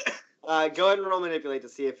it. Go ahead and roll manipulate to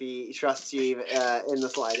see if he trusts you in the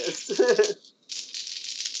slightest.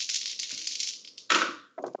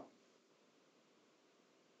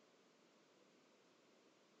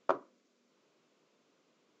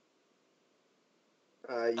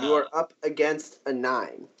 You are up against a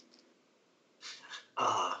 9.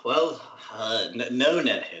 No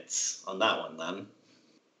net hits on that one then.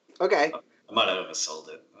 Okay. I might have oversold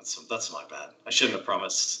it. That's my bad. I shouldn't have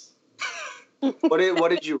promised. What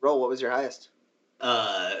did you roll? What was your highest?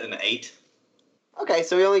 An 8. Okay,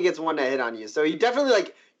 so he only gets 1 to hit on you. So he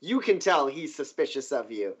definitely, you can tell he's suspicious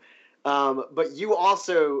of you. But you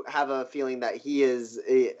also have a feeling that he is,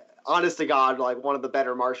 honest to God, like one of the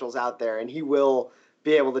better marshals out there, and he will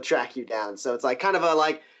be able to track you down. So it's like kind of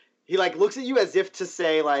he looks at you as if to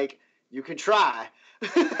say, like, You can try.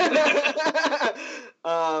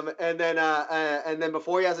 And then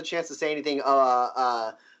before he has a chance to say anything,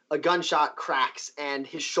 a gunshot cracks and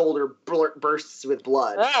his shoulder bursts with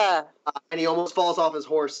blood, and he almost falls off his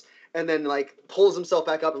horse, and then like pulls himself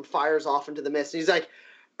back up and fires off into the mist. And he's like,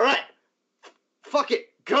 "All right, fuck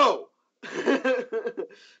it, go!"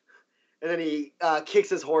 And then he kicks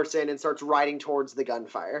his horse in and starts riding towards the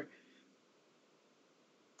gunfire.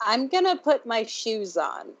 I'm gonna put my shoes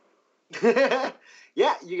on.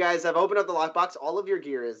 Yeah, you guys have opened up the lockbox. All of your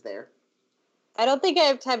gear is there. I don't think I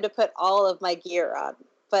have time to put all of my gear on,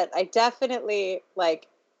 but I definitely like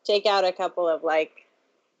take out a couple of like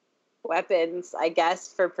weapons, I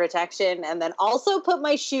guess, for protection, and then also put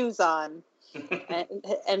my shoes on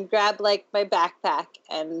and grab like my backpack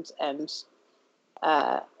and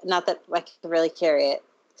not that I can really carry it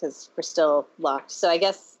because we're still locked. So I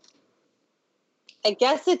guess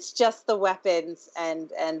it's just the weapons and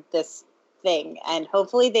this thing, and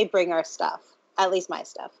hopefully they bring our stuff. At least my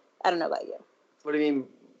stuff. I don't know about you. What do you mean,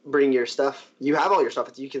 bring your stuff? You have all your stuff.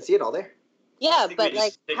 You can see it all there. Yeah, but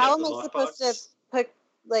like, how am I supposed to put?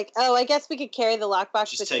 Like, oh, I guess we could carry the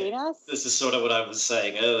lockbox between us. This is sort of what I was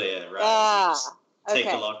saying earlier, right? Take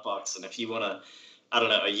the lockbox, and if you want to, I don't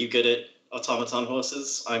know. Are you good at automaton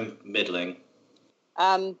horses? I'm middling.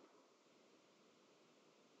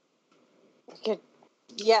 Good.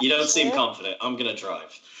 Yeah. You don't seem confident. I'm gonna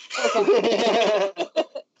drive.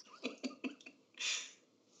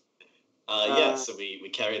 Okay. So we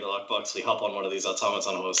carry the lockbox, we hop on one of these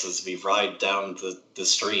automaton horses, we ride down the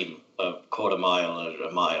stream a quarter mile or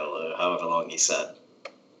a mile or however long he said.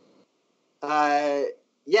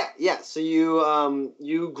 Yeah. So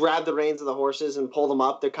you grab the reins of the horses and pull them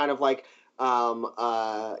up. They're kind of like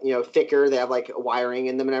thicker. They have like wiring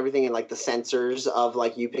in them and everything, and like the sensors of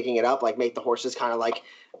like you picking it up like make the horses kind of like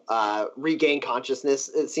regain consciousness.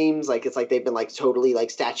 It seems like it's like they've been like totally like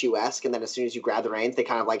statuesque, and then as soon as you grab the reins, they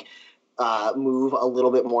kind of like move a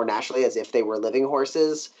little bit more naturally as if they were living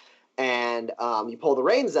horses. And you pull the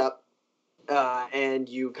reins up, and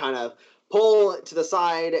you kind of pull to the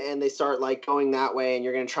side, and they start like going that way, and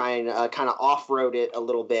you're going to try and kind of off-road it a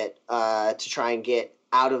little bit to try and get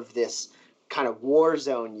out of this kind of war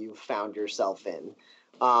zone you've found yourself in.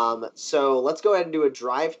 So let's go ahead and do a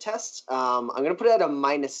drive test. I'm going to put it at a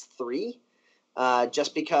 -3.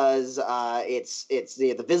 Just because it's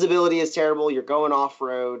the visibility is terrible. You're going off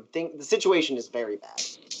road. The situation is very bad.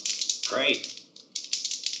 Great.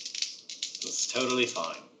 It's totally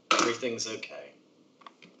fine. Everything's okay.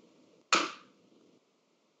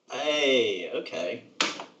 Hey, okay.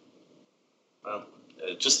 Well,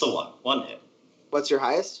 just the one hit. What's your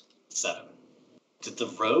highest? 7. Did the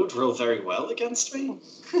road roll very well against me?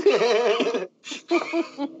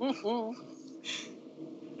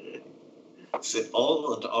 Is it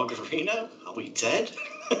all an ocarina? Are we dead?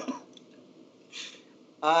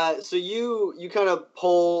 So you kind of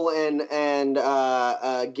pull and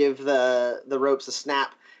give the ropes a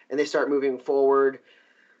snap, and they start moving forward.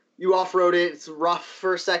 You off-road it. It's rough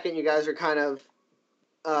for a second. You guys are kind of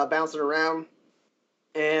bouncing around.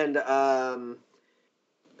 And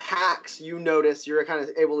Pax, you notice you're kind of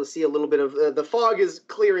able to see a little bit of the fog is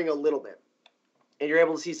clearing a little bit, and you're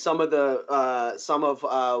able to see some of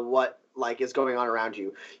what like is going on around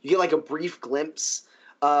you. You get like a brief glimpse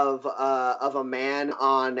of a man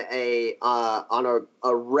on a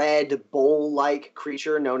red bowl-like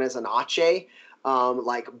creature known as an ache,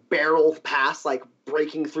 like barrel past, like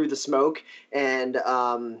breaking through the smoke, and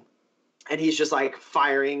he's just like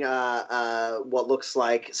firing what looks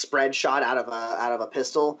like spread shot out of a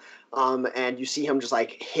pistol, and you see him just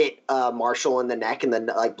like hit Marshall in the neck, and then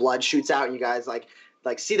like blood shoots out, and you guys like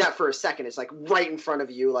see that for a second. It's like right in front of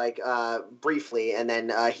you, like briefly, and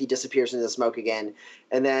then he disappears into the smoke again.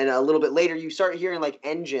 And then a little bit later, you start hearing like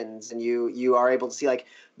engines, and you are able to see like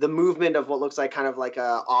the movement of what looks like kind of like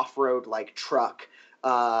a off-road like truck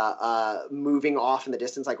moving off in the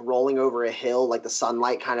distance, like rolling over a hill, like the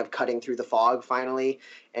sunlight kind of cutting through the fog finally.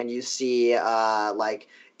 And you see like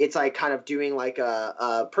it's like kind of doing like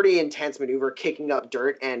a pretty intense maneuver, kicking up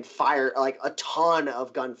dirt, and fire, like a ton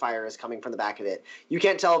of gunfire is coming from the back of it. You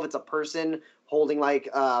can't tell if it's a person holding like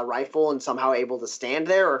a rifle and somehow able to stand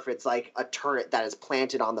there, or if it's like a turret that is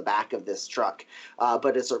planted on the back of this truck.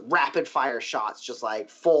 But it's a rapid fire shots, just like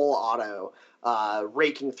full auto,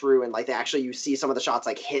 raking through, and like you see some of the shots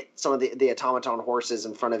like hit some of the automaton horses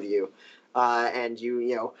in front of you. And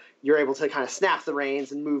you're able to kind of snap the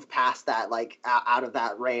reins and move past that, like out of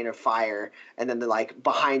that rain of fire. And then like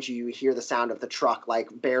behind you, you hear the sound of the truck like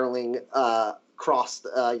barreling across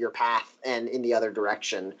your path and in the other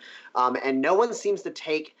direction. And no one seems to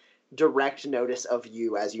take direct notice of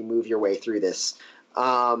you as you move your way through this.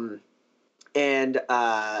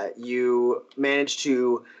 You manage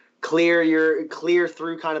to clear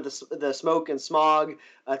through kind of the smoke and smog.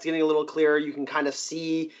 It's getting a little clearer. You can kind of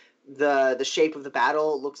see the shape of the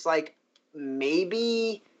battle. It looks like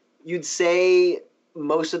maybe you'd say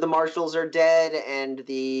most of the marshals are dead, and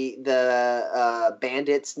the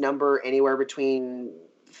bandits number anywhere between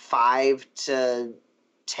 5 to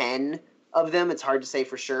 10 of them. It's hard to say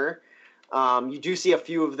for sure. You do see a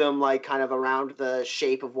few of them like kind of around the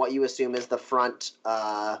shape of what you assume is the front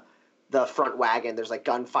wagon. There's like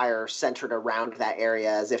gunfire centered around that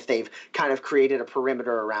area, as if they've kind of created a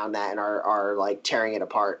perimeter around that and are like tearing it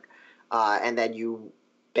apart. And then you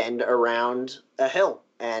bend around a hill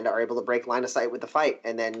and are able to break line of sight with the fight,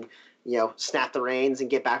 and then snap the reins and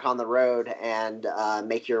get back on the road and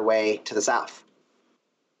make your way to the south.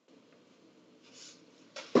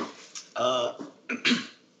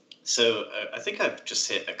 So I think I've just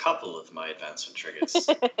hit a couple of my advancement triggers.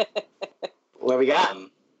 What we got?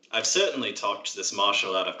 I've certainly talked this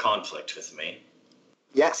marshal out of conflict with me.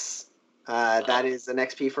 Yes. That is an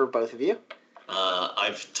XP for both of you.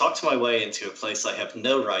 I've talked my way into a place I have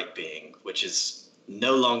no right being, which is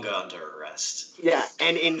no longer under arrest. Yeah,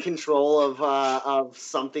 and in control of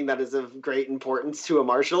something that is of great importance to a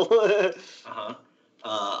marshal. Uh-huh.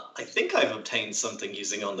 I think I've obtained something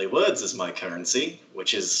using only words as my currency,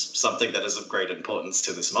 which is something that is of great importance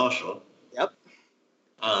to this marshal. Yep.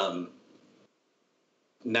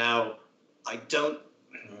 Now, I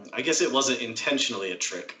guess it wasn't intentionally a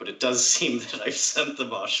trick, but it does seem that I've sent the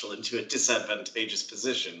marshal into a disadvantageous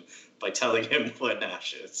position by telling him where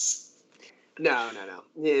Nash is. No.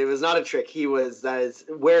 It was not a trick. That is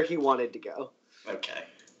where he wanted to go. Okay.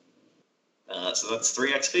 So that's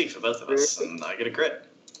 3 XP for both of us, and I get a crit.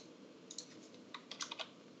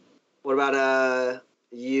 What about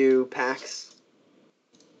you, Pax?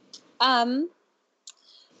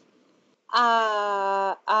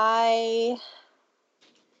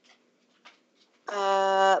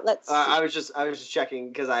 Let's see. I was just checking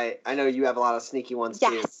because I know you have a lot of sneaky ones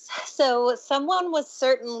too. Yes. So someone was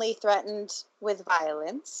certainly threatened with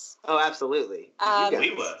violence. Oh, absolutely.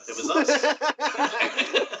 We were. It was us.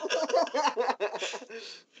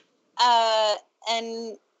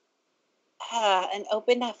 An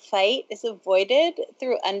open fight is avoided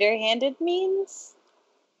through underhanded means.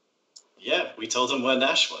 Yeah, we told him where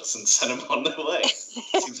Nash was and sent him on their way.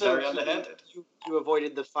 Seems very underhanded. You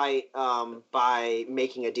avoided the fight by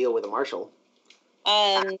making a deal with a marshal.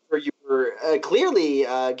 After you were clearly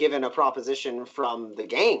given a proposition from the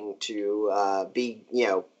gang to be,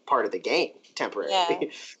 part of the gang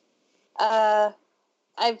temporarily. Yeah.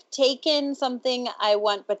 I've taken something I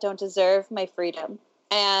want but don't deserve, my freedom.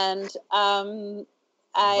 And That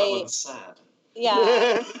one's sad.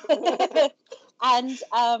 Yeah. And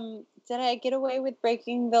did I get away with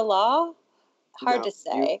breaking the law? Hard to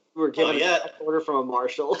say. You were given an order from a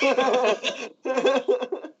marshal.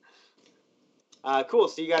 Cool.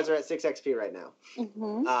 So you guys are at 6 XP right now.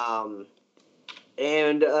 Mm-hmm.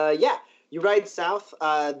 You ride south.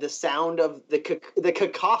 The sound of the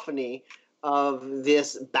cacophony of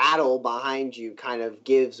this battle behind you kind of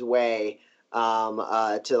gives way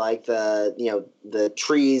to like the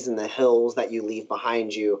trees and the hills that you leave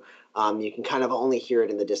behind you. You can kind of only hear it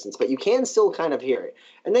in the distance, but you can still kind of hear it.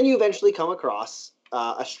 And then you eventually come across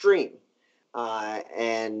a stream.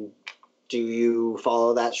 And do you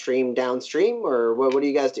follow that stream downstream, or what do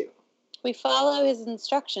you guys do? We follow his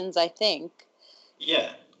instructions, I think.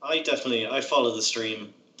 Yeah, I follow the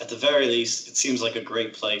stream. At the very least, it seems like a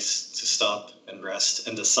great place to stop and rest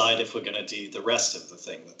and decide if we're going to do the rest of the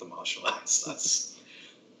thing that the marshal asked us.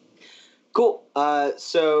 Cool.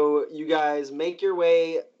 So you guys make your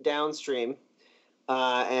way downstream,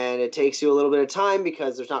 and it takes you a little bit of time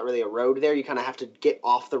because there's not really a road there. You kind of have to get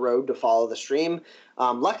off the road to follow the stream.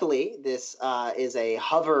 Luckily, this is a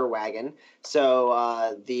hover wagon,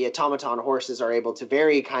 so the automaton horses are able to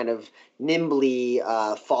very kind of nimbly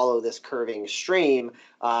follow this curving stream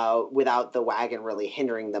without the wagon really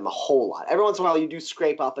hindering them a whole lot. Every once in a while, you do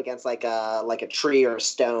scrape up against like a tree or a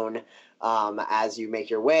stone as you make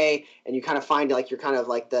your way, and you kind of find like you're kind of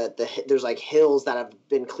like there's like hills that have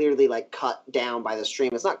been clearly like cut down by the stream.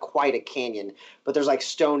 It's not quite a canyon, but there's like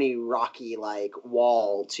stony, rocky like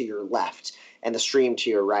wall to your left and the stream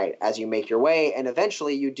to your right as you make your way, and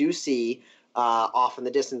eventually you do see off in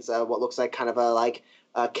the distance what looks like kind of a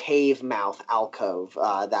cave mouth alcove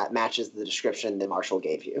that matches the description the marshal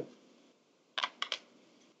gave you.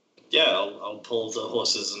 Yeah, I'll pull the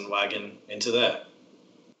horses and wagon into there.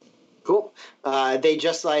 Cool. They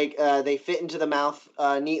just they fit into the mouth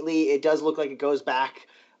neatly. It does look like it goes back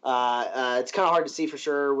It's kind of hard to see for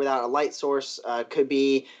sure without a light source. Could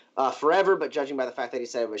be forever, but judging by the fact that he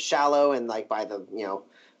said it was shallow and like by the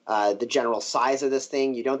the general size of this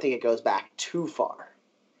thing, you don't think it goes back too far.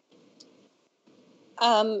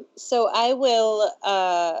 So I will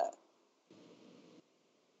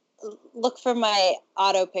look for my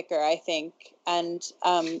auto picker, I think, and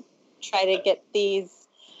try to get these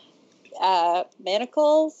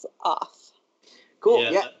manacles off.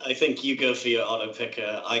 Cool. Yeah, I think you go for your auto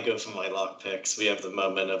picker. I go for my lock picks. We have the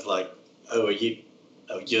moment of like,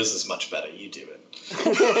 yours is much better. You do it.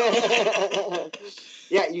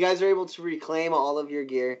 Yeah, you guys are able to reclaim all of your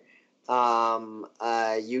gear.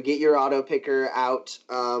 You get your auto picker out.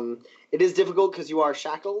 It is difficult because you are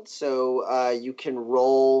shackled, so you can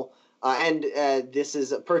roll. And this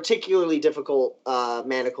is particularly difficult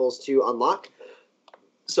manacles to unlock.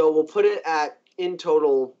 So we'll put it at, in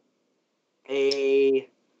total, a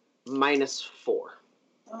 -4.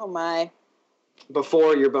 Oh my.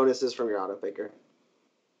 Before your bonuses from your auto picker.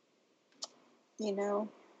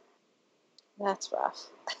 That's rough.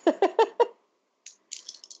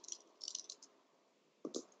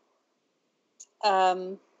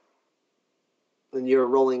 And you're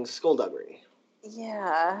rolling skullduggery.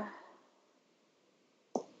 Yeah.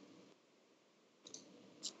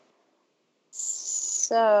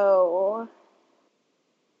 So,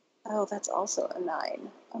 that's also a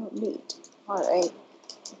 9. Oh, neat. All right,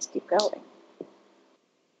 let's keep going.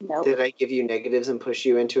 Nope. Did I give you negatives and push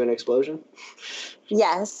you into an explosion?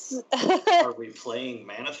 Yes. Are we playing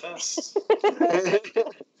Manifest?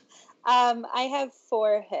 I have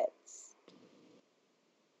 4 hits.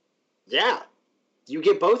 Yeah, you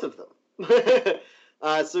get both of them. So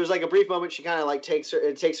there's like a brief moment. She kind of like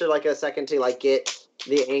it takes her like a second to like get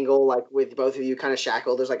the angle, like with both of you kind of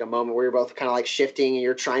shackled. There's like a moment where you're both kind of like shifting and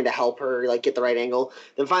you're trying to help her like get the right angle.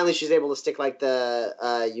 Then finally she's able to stick like the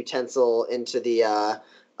utensil into the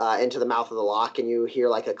mouth of the lock, and you hear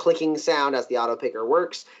like a clicking sound as the auto picker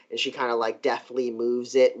works, and she kind of like deftly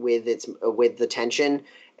moves it with the tension,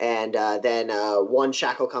 and then one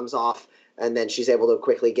shackle comes off, and then she's able to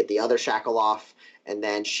quickly get the other shackle off, and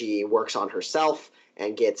then she works on herself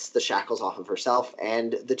and gets the shackles off of herself,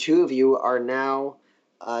 and the two of you are now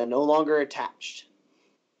no longer attached.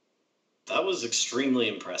 That was extremely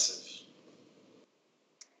impressive.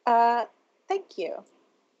 Thank you.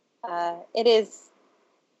 It is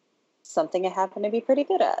something I happen to be pretty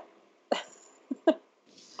good at.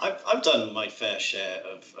 I've done my fair share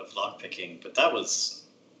of lockpicking, but that was,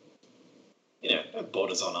 that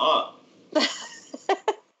borders on art.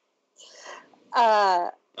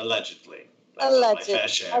 Allegedly. My fair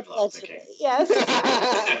share of lockpicking. Yes.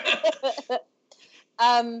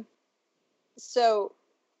 So,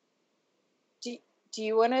 do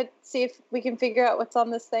you want to see if we can figure out what's on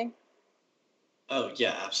this thing? Oh,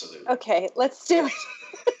 yeah, absolutely. Okay, let's do it.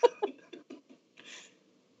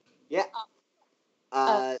 Yeah.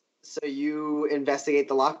 So you investigate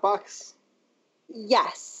the lockbox?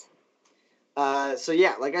 Yes. So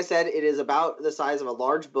yeah, like I said, it is about the size of a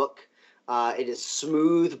large book. It is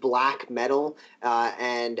smooth black metal,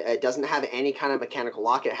 and it doesn't have any kind of mechanical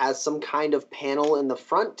lock. It has some kind of panel in the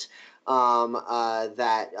front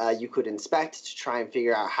that you could inspect to try and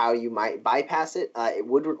figure out how you might bypass it. It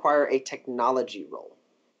would require a technology roll.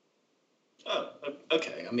 Oh,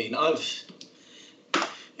 okay. I mean, I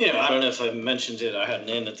don't know if I mentioned it. I had an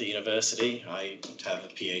in at the university. I have a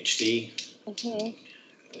PhD. Mm-hmm.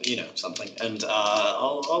 Something. And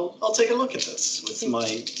I'll take a look at this with my...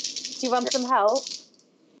 Do you want some help?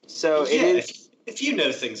 So it is... If you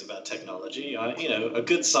know things about technology, a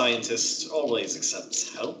good scientist always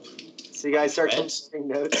accepts help. So you guys start comparing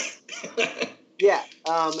notes. Yeah.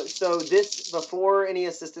 So this, before any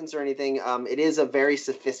assistance or anything, it is a very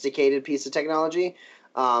sophisticated piece of technology.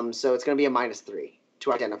 So it's going to be a -3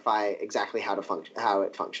 to identify exactly how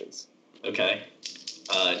it functions. Okay.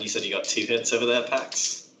 And you said you got 2 hits over there,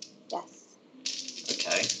 Pax? Yes.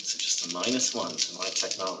 Okay, so just a -1 to my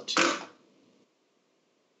technology.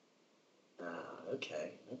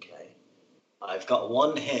 Okay. I've got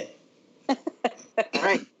 1 hit. All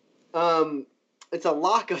right. It's a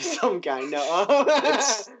lock of some kind. No.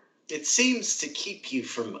 It seems to keep you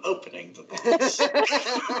from opening the box.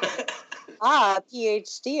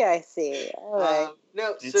 PhD, I see. All right.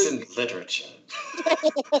 No, it's in literature.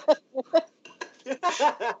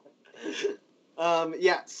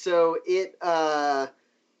 Yeah, so it's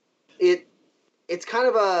kind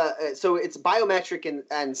of so it's biometric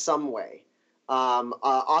in some way.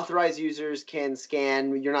 Authorized users can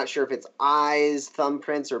scan. You're not sure if it's eyes,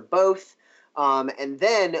 thumbprints, or both. And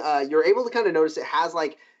then you're able to kind of notice it has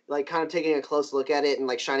like like kind of taking a close look at it and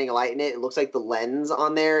like shining a light in it, it looks like the lens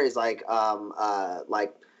on there is like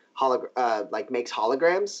like like makes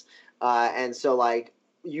holograms, and so like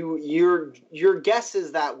your guess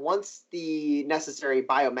is that once the necessary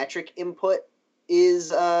biometric input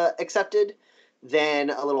is accepted, then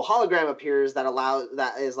a little hologram appears that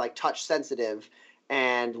is like touch sensitive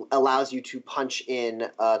and allows you to punch in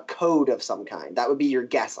a code of some kind. That would be your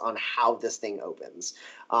guess on how this thing opens.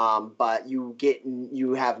 But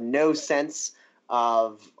you have no sense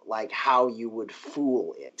of like how you would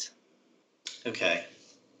fool it. Okay,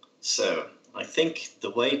 so I think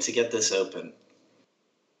the way to get this open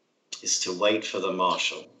is to wait for the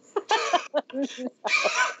marshal.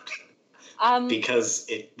 Because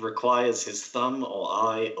it requires his thumb or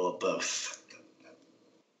eye or both.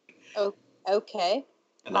 Oh, okay.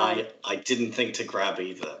 And I didn't think to grab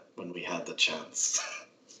either when we had the chance.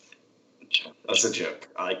 That's a joke.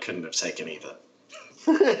 I couldn't have taken either.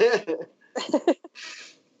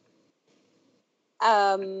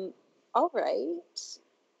 All right.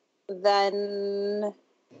 Then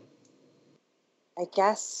I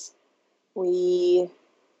guess we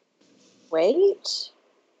wait.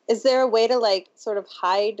 Is there a way to like sort of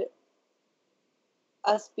hide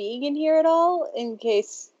us being in here at all in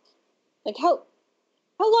case, like how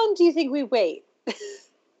long do you think we wait?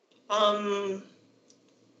 I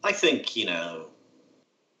think,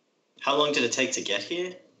 how long did it take to get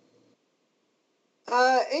here?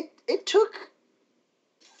 It took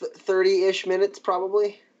 30-ish minutes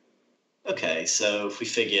probably. Okay, so if we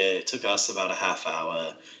figure it took us about a half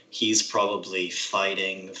hour, he's probably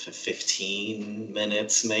fighting for 15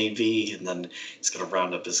 minutes maybe, and then he's got to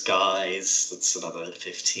round up his guys. That's another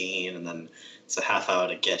 15, and then it's a half hour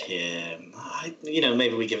to get here.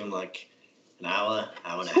 Maybe we give him like an hour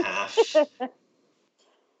and a half.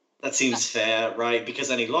 That seems fair, right?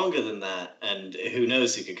 Because any longer than that, and who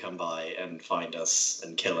knows who could come by and find us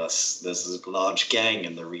and kill us. There's a large gang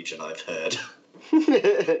in the region, I've heard.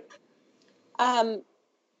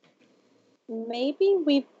 Maybe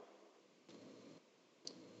we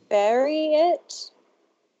bury it?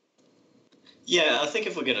 Yeah, I think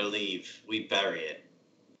if we're going to leave, we bury it.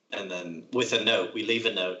 And then with a note, we leave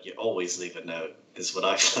a note. You always leave a note, is what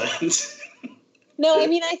I've learned. No, I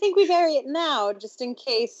mean, I think we bury it now, just in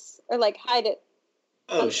case, or like hide it.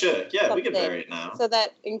 Oh, sure. Yeah, we can bury it now. So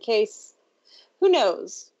that in case, who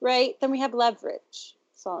knows, right? Then we have leverage.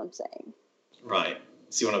 That's all I'm saying. Right.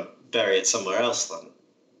 So you want to bury it somewhere else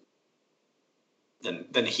then?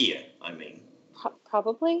 Than here, I mean.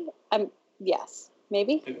 Probably. Yes.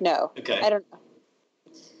 Maybe. No. Okay. I don't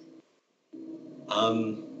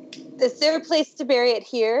know. Is there a place to bury it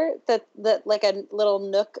here that like a little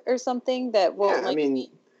nook or something that won't? Yeah, I mean.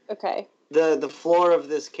 Okay. The floor of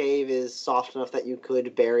this cave is soft enough that you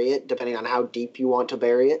could bury it, depending on how deep you want to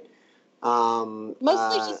bury it.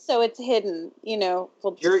 Mostly just so it's hidden,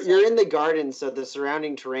 You're in the garden, so the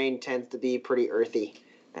surrounding terrain tends to be pretty earthy,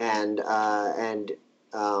 and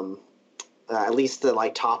at least the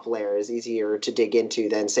like top layer is easier to dig into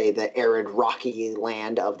than say the arid, rocky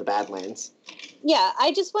land of the Badlands. Yeah,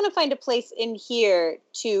 I just want to find a place in here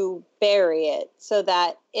to bury it, so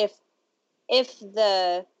that if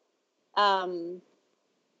the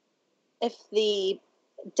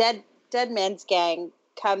dead man's gang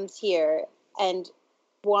comes here and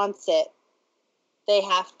wants it, they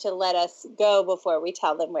have to let us go before we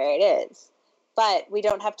tell them where it is. But we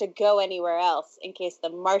don't have to go anywhere else in case the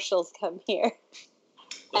marshals come here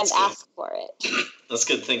and ask for it. That's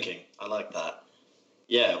good thinking. I like that.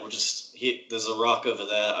 Yeah, there's a rock over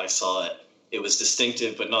there. I saw it. It was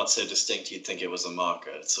distinctive, but not so distinct you'd think it was a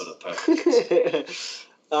marker. It's sort of perfect.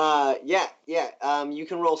 Yeah. You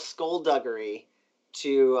can roll skullduggery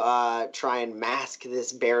to try and mask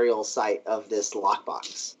this burial site of this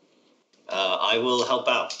lockbox. I will help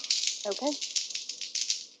out. Okay.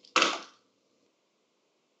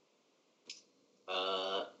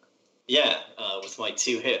 With my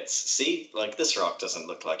 2 hits. See, like this rock doesn't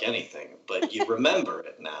look like anything, but you remember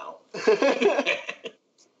it now.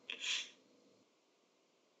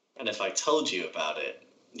 And if I told you about it,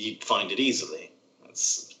 you'd find it easily.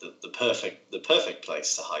 It's the perfect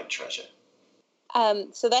place to hide treasure.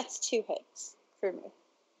 So that's 2 hits for me.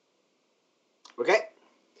 Okay.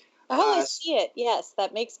 Oh, I see it. Yes,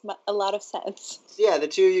 that makes a lot of sense. Yeah, the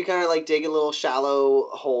 2 you kind of like dig a little shallow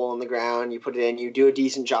hole in the ground. You put it in. You do a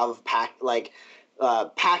decent job of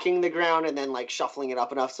packing the ground and then like shuffling it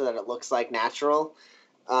up enough so that it looks like natural.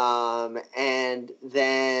 And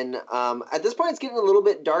then at this point it's getting a little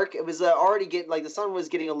bit dark. It was already the sun was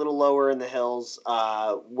getting a little lower in the hills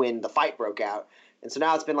when the fight broke out, and so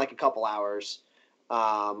now it's been like a couple hours,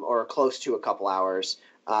 or close to a couple hours.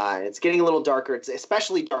 And it's getting a little darker. It's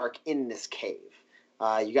especially dark in this cave.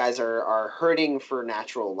 You guys are hurting for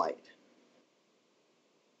natural light.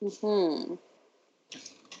 Hmm.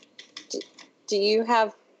 Do you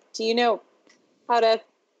know how to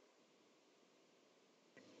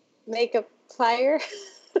make a fire?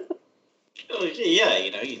 Oh, yeah,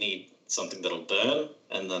 you need something that'll burn,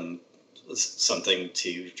 and then something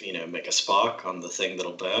to, make a spark on the thing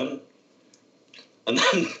that'll burn, and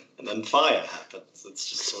then fire happens. It's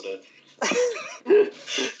just sort of,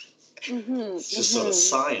 it's just sort of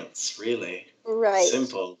science, really. Right.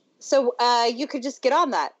 Simple. So you could just get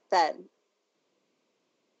on that then.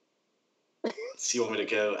 So you want me to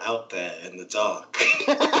go out there in the dark?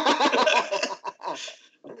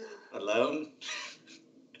 Alone?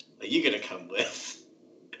 Are you going to come with?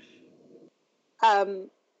 Let me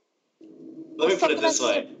put it this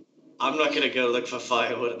way. I'm not going to go look for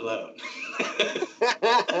firewood alone.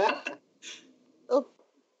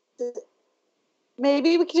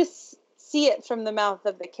 Maybe we could just see it from the mouth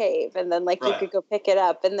of the cave, and then you could go pick it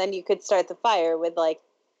up, and then you could start the fire with the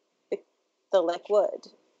wood.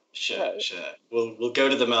 Sure. We'll go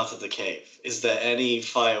to the mouth of the cave. Is there any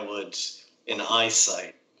firewood in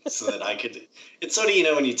eyesight so that I could? It's sort of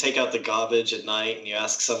when you take out the garbage at night and you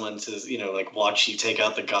ask someone to watch you take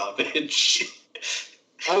out the garbage.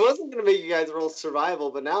 I wasn't gonna make you guys roll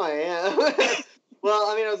survival, but now I am. Well,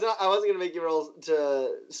 I wasn't gonna make you roll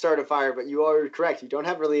to start a fire, but you are correct. You don't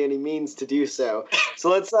have really any means to do so. So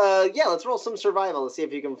let's roll some survival to see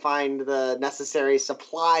if you can find the necessary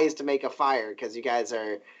supplies to make a fire, because you guys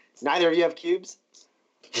are. Neither of you have cubes?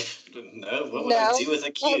 No, what would I do with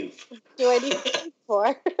a cube? Do I need cubes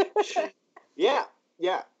for? Yeah.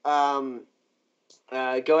 Go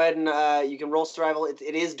ahead and you can roll survival. It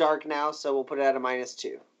is dark now, so we'll put it at a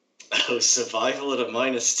 -2. Oh, survival at a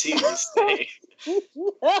 -2, you say?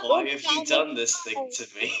 Why have you done this thing to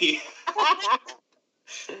me?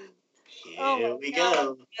 Here we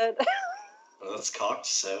go. Well, that's cocked,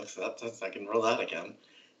 so I can roll that again.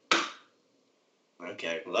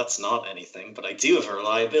 Okay, well, that's not anything, but I do have a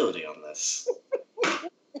reliability on this.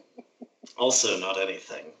 Also not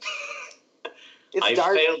anything. I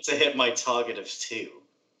dark. Failed to hit my target of 2.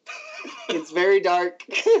 It's very dark.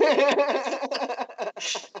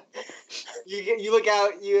 You look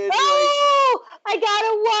out. I got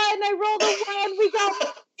a 1. I rolled a 1. We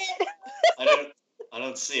got it. I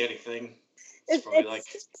don't see anything.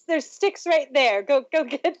 There's sticks right there. Go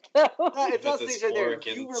get them. It's not sticks right there.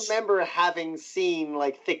 You remember having seen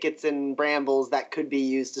thickets and brambles that could be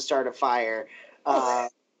used to start a fire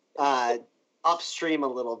upstream a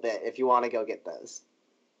little bit if you want to go get those.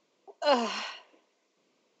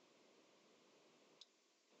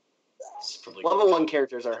 Level 1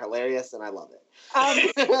 characters are hilarious, and I love it.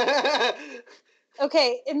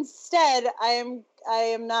 Okay, instead, I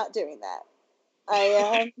am not doing that. I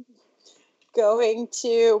am going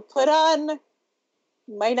to put on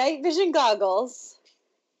my night vision goggles.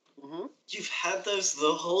 Mm-hmm. You've had those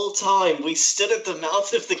the whole time. We stood at the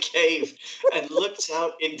mouth of the cave and looked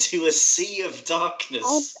out into a sea of darkness.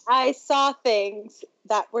 And I saw things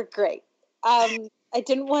that were great. I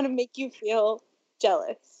didn't want to make you feel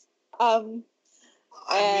jealous.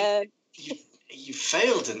 You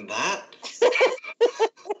failed in that.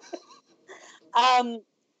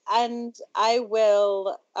 And I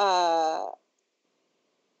will. I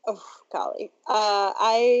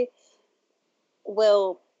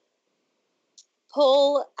will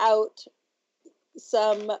pull out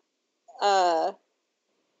some. I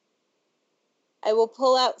will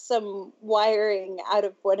pull out some wiring out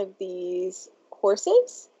of one of these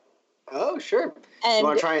horses. Oh, sure. And you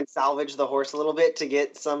want to try and salvage the horse a little bit to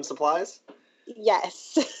get some supplies?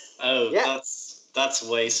 Yes. Oh, yeah. That's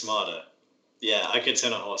way smarter. Yeah, I could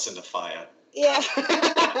turn a horse into fire. Yeah.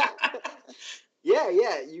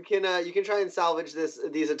 Yeah. You can try and salvage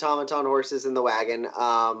these automaton horses in the wagon.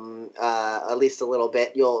 At least a little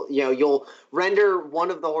bit. You'll render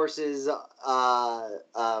one of the horses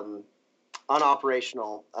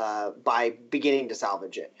unoperational by beginning to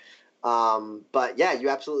salvage it. But yeah, you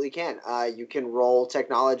absolutely can. You can roll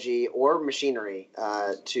technology or machinery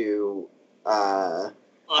to.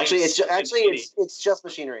 It's just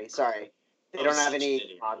machinery. Sorry, they don't have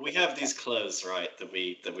any. We have these clothes, right? That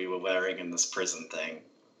we were wearing in this prison thing,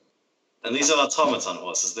 and these are automaton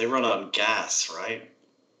horses. They run on gas, right?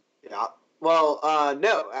 Yeah. Well,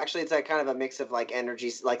 no. Actually, it's kind of a mix of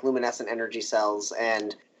energy, luminescent energy cells,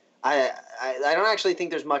 and I don't actually think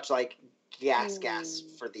there's much gas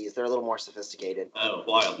for these. They're a little more sophisticated. Oh,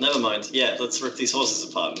 wild. Never mind. Yeah, let's rip these horses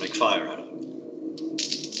apart and make fire out of them.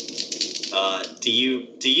 Do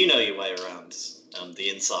you know your way around the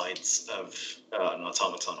insides of an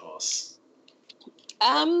automaton horse?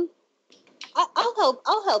 I'll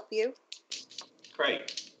help you.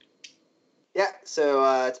 Great. Yeah, so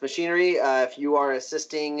it's machinery. If you are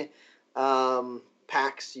assisting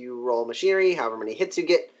Pax, you roll machinery. However many hits you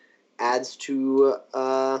get adds to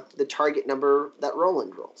the target number that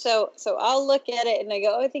Roland rolls. So I'll look at it and I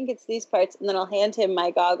go, oh, I think it's these parts, and then I'll hand him my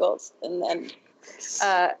goggles, and then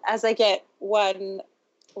as I get one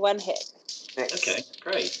hit. Nice. Okay,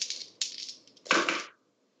 great.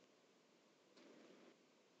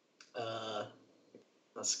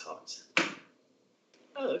 That's cocked.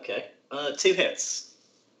 Oh, okay. 2 hits.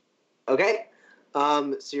 Okay.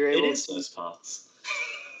 So you're It able is those parts.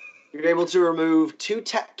 You're able to remove 2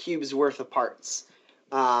 tech cubes worth of parts.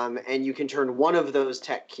 And you can turn one of those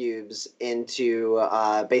tech cubes into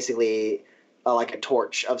basically like a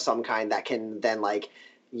torch of some kind that can then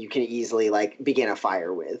you can easily begin a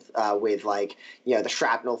fire with like the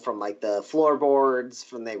shrapnel from the floorboards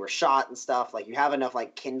from they were shot and stuff. You have enough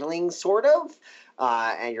kindling sort of,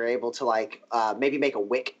 and you're able to maybe make a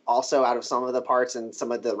wick also out of some of the parts and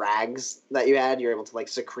some of the rags that you had. You're able to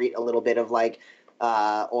secrete a little bit of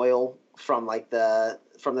oil from the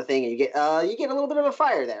thing, and you get a little bit of a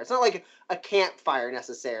fire there. It's not like a campfire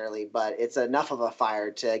necessarily, but it's enough of a fire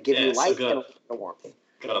to give you light and a warmth.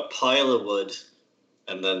 Got a pile of wood,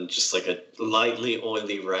 and then just a lightly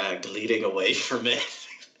oily rag leading away from it.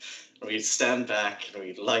 We'd stand back and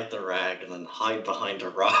we'd light the rag and then hide behind a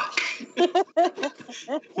rock.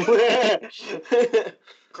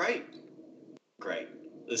 Great.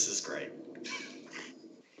 This is great.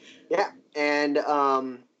 Yeah, and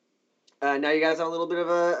now you guys have a little bit of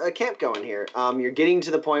a camp going here. You're getting to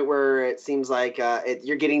the point where it seems like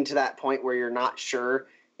you're getting to that point where you're not sure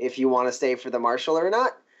if you want to stay for the marshal or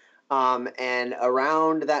not. And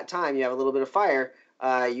around that time, you have a little bit of fire.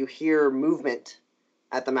 You hear movement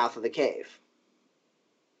at the mouth of the cave.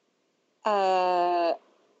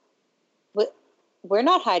 We're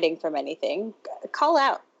not hiding from anything. Call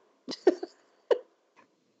out.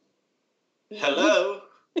 Hello.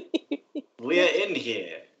 We're in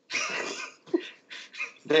here.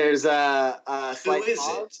 There's a slight Who is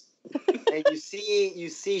pause, it? and you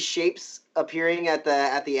see shapes appearing at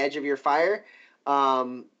the edge of your fire.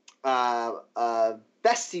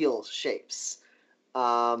 Bestial shapes.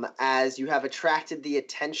 As you have attracted the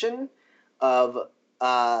attention of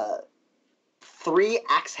 3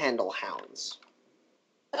 axe handle hounds.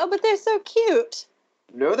 Oh, but they're so cute.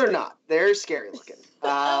 No, they're not. They're scary looking.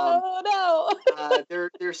 Oh no!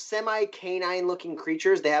 They're semi-canine looking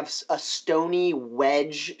creatures. They have a stony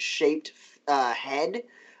wedge-shaped head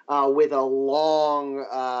with a long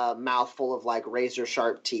mouthful of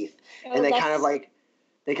razor-sharp teeth, and they kind of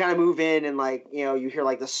move in and you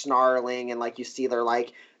hear the snarling and you see their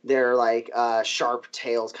sharp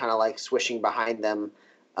tails kind of swishing behind them.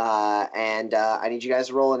 And I need you guys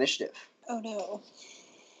to roll initiative. Oh no.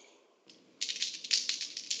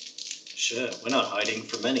 Sure, we're not hiding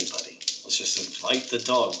from anybody. Let's just invite the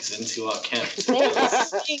dogs into our camp. They're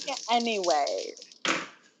hiding anyway.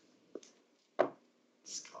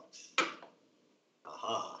 Scott.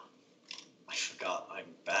 Aha. I forgot I'm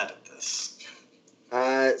bad at this.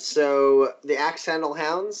 So the axe handle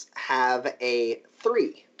hounds have a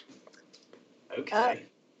 3. Okay.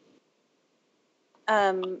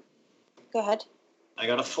 Go ahead. I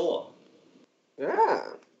got a 4.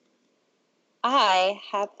 Yeah. I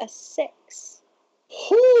have a 6.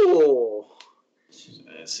 Ooh.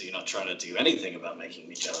 So you're not trying to do anything about making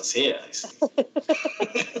me jealous here, I see.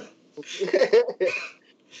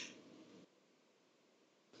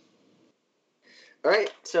 All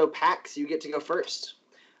right, so Pax, you get to go first.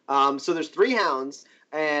 So there's 3 hounds,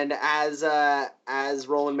 and as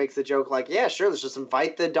Roland makes the joke, yeah, sure, let's just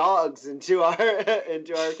invite the dogs into our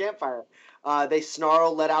campfire. They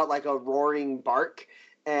snarl, let out a roaring bark,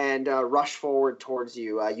 and rush forward towards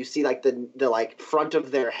you. You see the front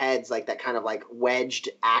of their heads, that kind of wedged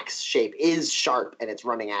axe shape is sharp, and it's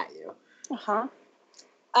running at you. Uh-huh.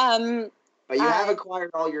 But you have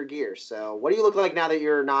acquired all your gear, so what do you look like now that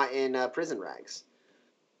you're not in prison rags?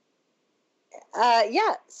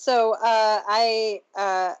 Yeah, so I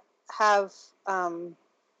have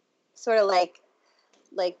sort of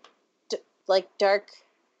dark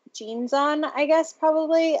jeans on, I guess,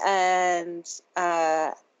 probably, and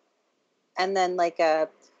then a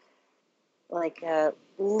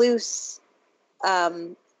loose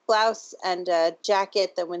blouse and a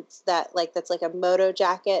jacket that's a moto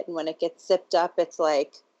jacket, and when it gets zipped up, it's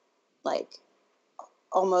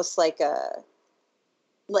almost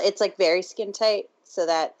it's very skin tight, so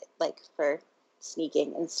that for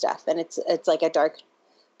sneaking and stuff, and it's a dark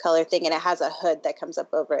color thing, and it has a hood that comes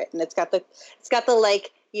up over it, and it's got the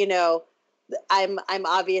like, you know, I'm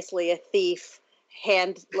obviously a thief.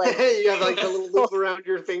 Hand like you have like the little loop around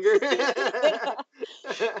your finger.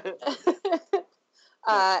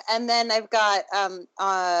 And then I've got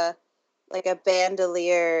like a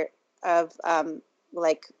bandolier of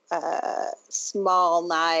like small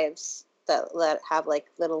knives that have like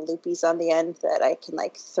little loopies on the end that I can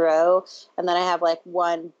like throw, and then I have like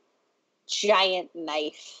one giant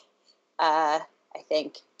knife. I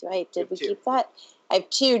think did we keep that? I have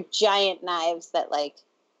 2 giant knives that like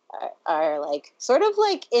are like sort of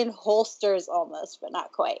like in holsters almost, but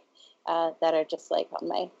not quite. That are just like on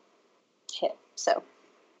my hip. So,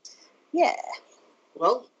 yeah.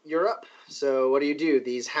 Well, you're up. So what do?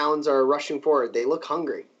 These hounds are rushing forward. They look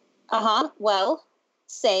hungry. Well,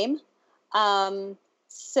 same. So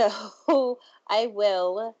I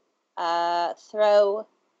will throw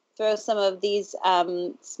some of these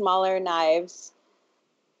smaller knives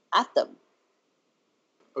at them.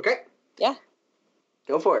 Okay. Yeah.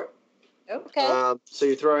 Go for it. Okay. So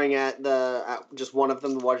you're throwing at just one of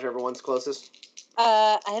them, whichever one's closest?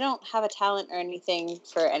 I don't have a talent or anything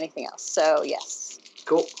for anything else, so yes.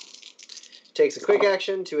 Cool. Takes a quick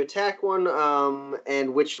action to attack one.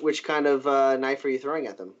 And which kind of knife are you throwing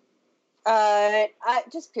at them?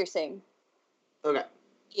 Just piercing. Okay.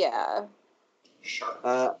 Yeah.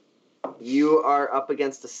 Sharp. You are up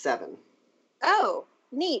against a 7. Oh,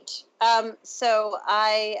 neat. So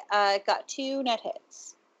I got 2 net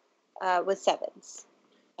hits with 7s.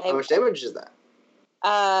 How much damage is that?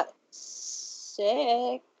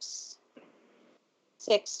 6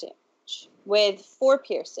 damage with 4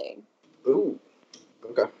 piercing. Ooh.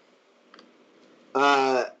 Okay.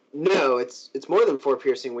 No, it's more than 4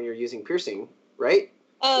 piercing when you're using piercing, right?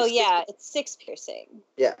 Oh yeah, it's 6 piercing.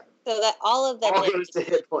 Yeah. So that all of that goes to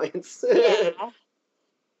hit points. Yeah.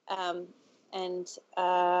 And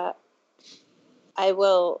I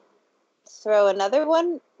will throw another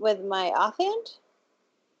one with my offhand.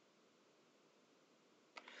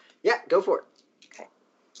 Yeah, go for it. Okay.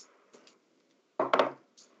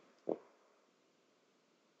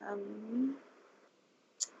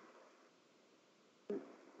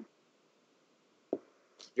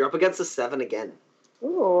 You're up against a 7 again.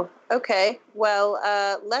 Ooh, okay. Well,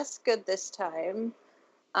 less good this time.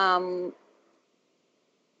 I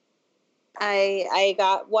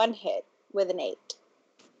got 1 hit with an 8.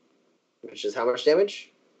 Which is how much damage?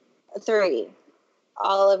 3.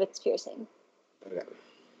 All of it's piercing. Okay.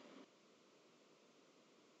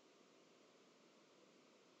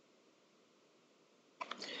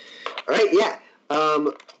 All right, yeah.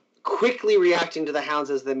 Quickly reacting to the hounds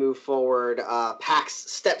as they move forward, Pax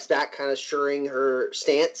steps back, kind of suring her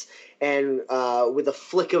stance, and with a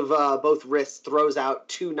flick of both wrists, throws out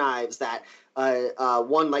 2 knives that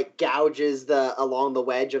one like gouges along the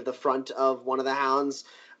wedge of the front of one of the hounds,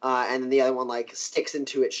 and then the other one like sticks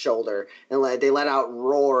into its shoulder, and they let out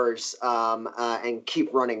roars and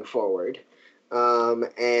keep running forward,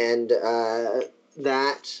 and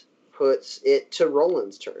that puts it to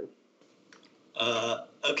Roland's turn.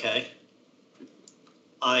 Okay.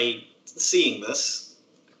 Seeing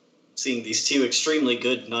these 2 extremely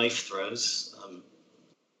good knife throws,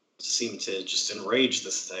 seem to just enrage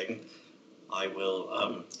this thing. I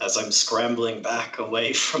will, as I'm scrambling back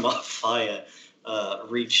away from our fire,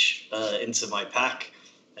 reach into my pack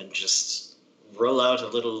and just roll out a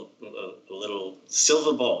little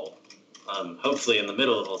silver ball, hopefully in the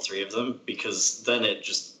middle of all 3 of them, because then it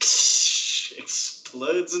just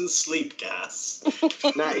explodes in sleep gas.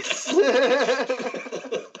 Nice. Maybe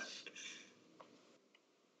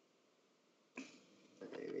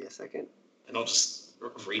a second. And I'll just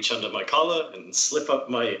reach under my collar and slip up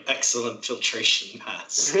my excellent filtration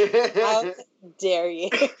mask. How dare you?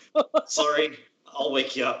 Sorry, I'll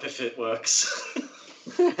wake you up if it works.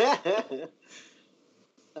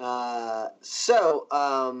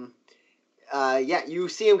 Yeah, you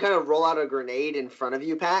see him kind of roll out a grenade in front of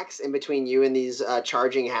you, Pax, in between you and these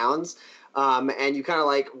charging hounds. And you kind of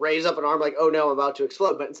like raise up an arm like, oh no, I'm about to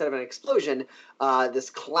explode. But instead of an explosion, this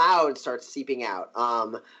cloud starts seeping out.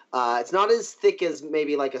 It's not as thick as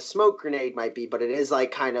maybe like a smoke grenade might be, but it is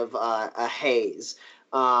like kind of a haze.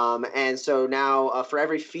 And so now for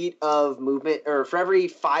every feet of movement, or for every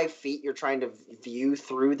 5 feet you're trying to view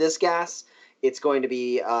through this gas, it's going to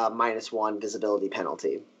be a -1 visibility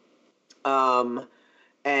penalty. And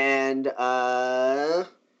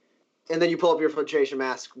then you pull up your filtration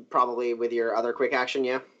mask probably with your other quick action,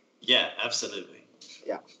 yeah? Yeah, absolutely.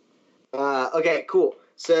 Yeah. Okay, cool.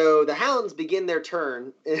 So the hounds begin their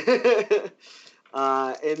turn.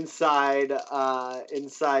 inside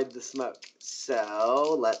the smoke.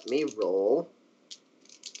 So let me roll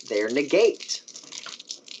their negate.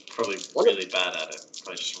 Probably really bad at it.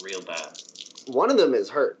 Probably just real bad. One of them is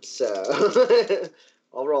hurt, so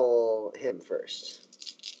I'll roll him first.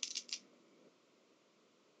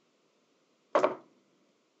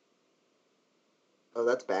 Oh,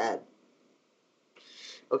 that's bad.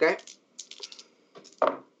 Okay.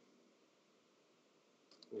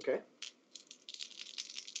 Okay.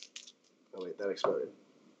 Oh, wait, that exploded.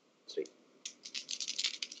 Sweet.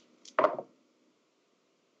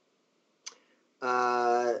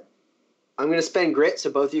 I'm going to spend grit, so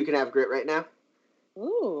both of you can have grit right now.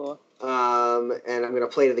 Ooh. And I'm going to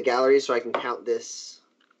play to the gallery so I can count this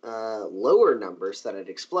lower number so that it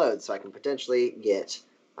explodes, so I can potentially get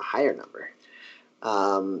a higher number.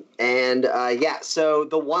 So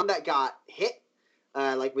the one that got hit,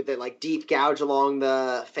 with the deep gouge along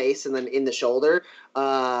the face and then in the shoulder,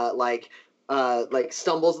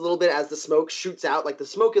 stumbles a little bit as the smoke shoots out. Like the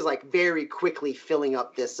smoke is very quickly filling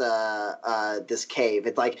up this this cave.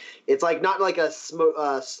 It's not like a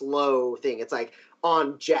slow thing. It's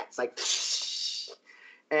on jets,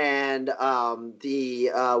 and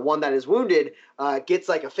the one that is wounded gets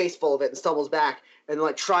a face full of it and stumbles back and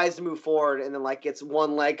tries to move forward and then gets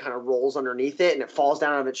one leg kind of rolls underneath it and it falls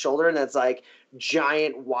down on its shoulder and it's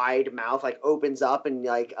giant wide mouth opens up and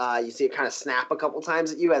you see it kind of snap a couple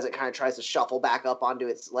times at you as it kind of tries to shuffle back up onto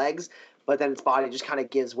its legs, but then its body just kind of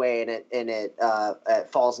gives way and it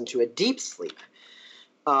falls into a deep sleep.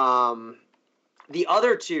 The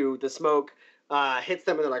other two, the smoke hits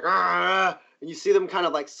them and they're "Argh!" And you see them kind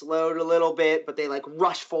of slowed a little bit, but they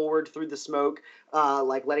rush forward through the smoke,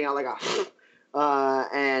 letting out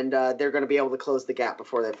and they're going to be able to close the gap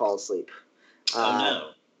before they fall asleep.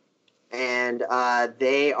 No. And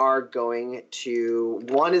they are going to.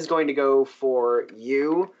 One is going to go for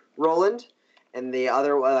you, Roland, and the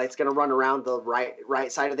other it's going to run around the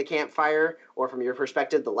right side of the campfire, or from your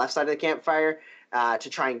perspective, the left side of the campfire, to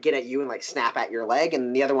try and get at you and snap at your leg.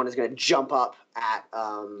 And the other one is going to jump up at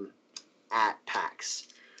Pax.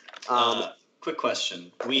 Quick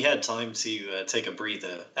question. We had time to take a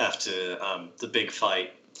breather after the big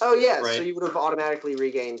fight. Oh, yeah. Right? So you would have automatically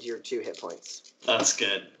regained your 2 hit points. That's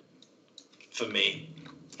good. For me.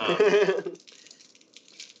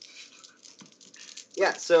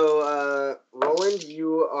 Yeah, so Roland,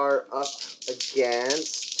 you are up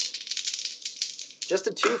against just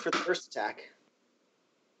a 2 for the first attack.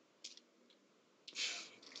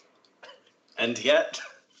 And yet,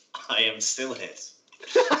 I am still hit.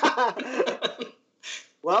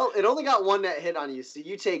 Well, it only got 1 net hit on you, so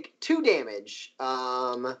you take 2 damage.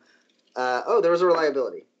 There was a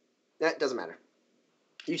reliability. That doesn't matter.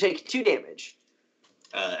 You take 2 damage.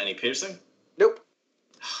 Any piercing? Nope.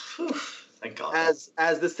 Thank God.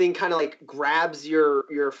 As this thing kind of grabs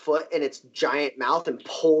your foot in its giant mouth and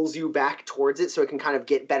pulls you back towards it so it can kind of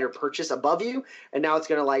get better purchase above you, and now it's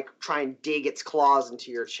going to try and dig its claws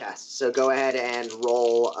into your chest. So go ahead and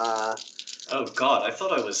roll. Oh God, I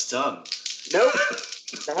thought I was done. Nope.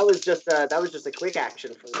 that was just a quick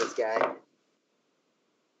action from this guy.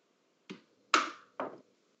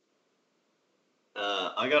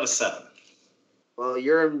 I got a 7. Well,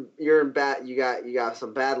 you're in bad. You got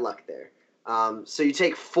some bad luck there. So you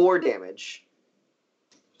take 4 damage.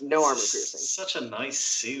 No armor piercing. Such a nice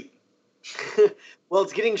suit. Well,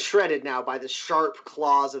 it's getting shredded now by the sharp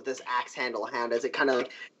claws of this axe handle hound as it kind of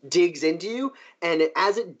digs into you, and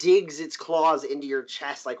as it digs its claws into your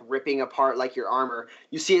chest, ripping apart your armor,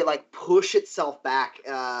 you see it push itself back.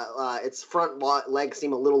 Its front legs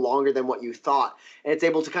seem a little longer than what you thought, and it's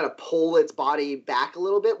able to kind of pull its body back a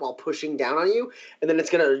little bit while pushing down on you, and then it's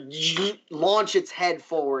gonna launch its head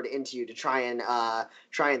forward into you to try and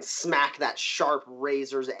smack that sharp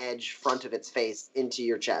razor's edge front of its face into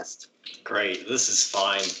your chest. Great, this is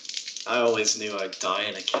fine. I always knew I'd die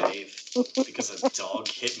in a cave because a dog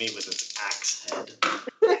hit me with its axe head.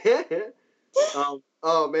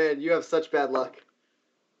 Oh man, you have such bad luck.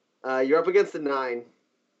 You're up against a 9.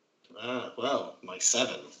 Well, my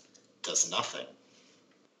 7 does nothing.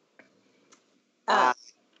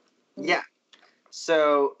 Yeah.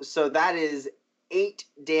 So that is 8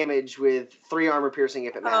 damage with 3 armor piercing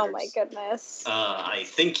if it matters. Oh my goodness. I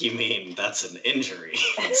think you mean that's an injury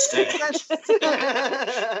instead.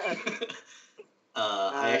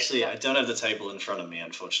 I don't have the table in front of me,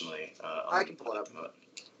 unfortunately. I can pull it up.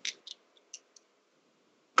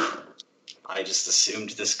 I just assumed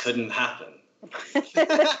this couldn't happen.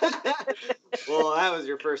 Well, that was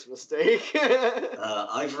your first mistake.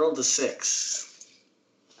 I've rolled a 6.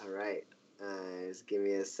 All right. Just give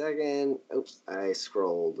me a second. Oops, I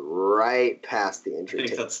scrolled right past the I injury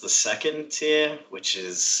think table. that's the second tier, which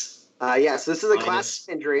is Yeah, so this is a class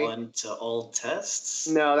injury. 1 to all tests.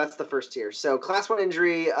 No, that's the first tier. So class 1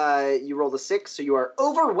 injury, you rolled a 6, so you are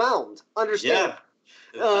overwhelmed. Understand?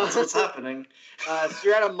 Yeah, that's what's happening. So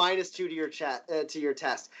you're at a -2 to your to your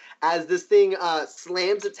test. As this thing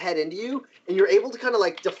slams its head into you, and you're able to kind of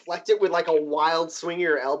like deflect it with like a wild swing of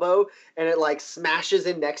your elbow, and it like smashes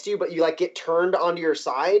in next to you, but you like get turned onto your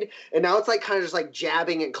side, and now it's like kind of just like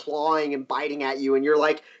jabbing and clawing and biting at you, and you're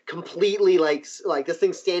like completely like this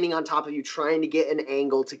thing's standing on top of you, trying to get an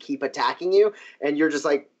angle to keep attacking you, and you're just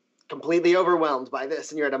like completely overwhelmed by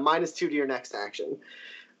this, and you're at a -2 to your next action,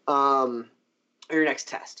 or your next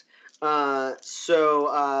test.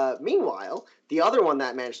 Meanwhile, the other one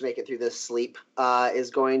that managed to make it through this sleep is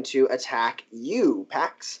going to attack you,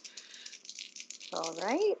 Pax. All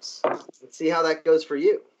right. Let's see how that goes for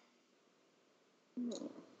you. Let's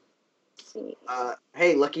see.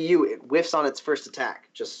 Hey, lucky you! It whiffs on its first attack,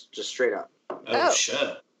 just straight up. Oh,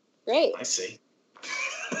 shit. Great. I see.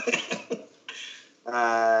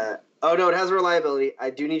 Oh no, it has a reliability. I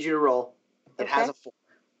do need you to roll. It has a 4.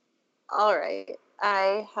 All right.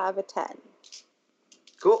 I have a 10.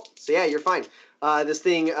 Cool. So yeah, you're fine. This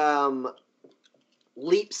thing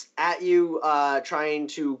leaps at you, trying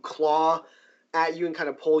to claw at you and kind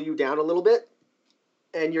of pull you down a little bit,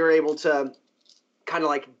 and you're able to kind of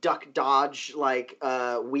like duck, dodge, like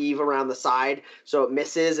weave around the side, so it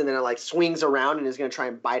misses, and then it like swings around and is going to try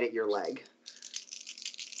and bite at your leg.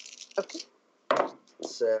 Okay.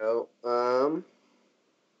 So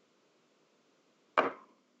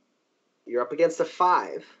you're up against a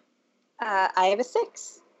 5. I have a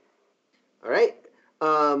 6. All right.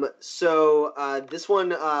 This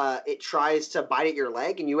one, it tries to bite at your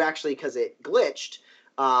leg, and you actually, because it glitched,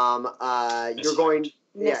 you're going...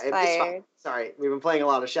 Yeah, it misfired. Sorry, we've been playing a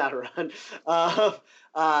lot of Shadowrun.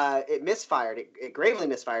 It misfired. It gravely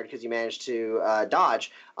misfired because you managed to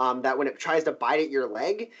dodge. That when it tries to bite at your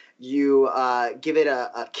leg, you give it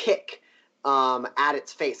a kick at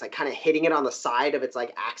its face, like kind of hitting it on the side of its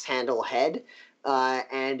like axe handle head,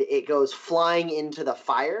 and it goes flying into the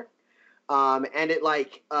fire. And it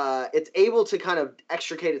it's able to kind of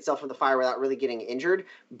extricate itself from the fire without really getting injured,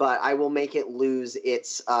 but I will make it lose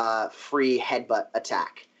its free headbutt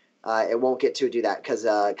attack. It won't get to do that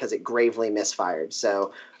because it gravely misfired.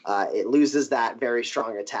 So it loses that very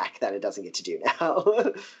strong attack that it doesn't get to do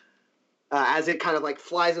now. As it kind of like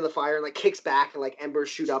flies in the fire and like kicks back and like embers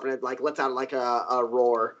shoot up and it like lets out like a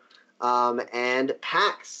roar. And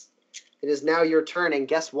Pax, it is now your turn, and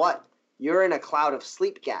guess what? You're in a cloud of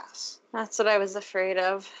sleep gas. That's what I was afraid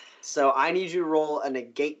of. So I need you to roll a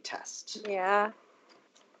negate test. Yeah.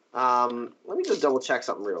 Let me just double check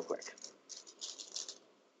something real quick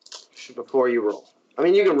before you roll. I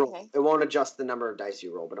mean, you can roll. It won't adjust the number of dice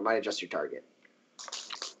you roll, but it might adjust your target.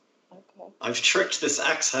 Okay. I've tricked this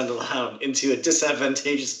axe handle hound into a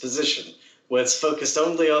disadvantageous position where it's focused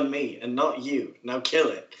only on me and not you. Now kill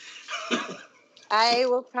it. I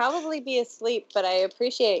will probably be asleep, but I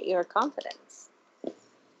appreciate your confidence.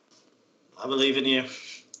 I believe in you.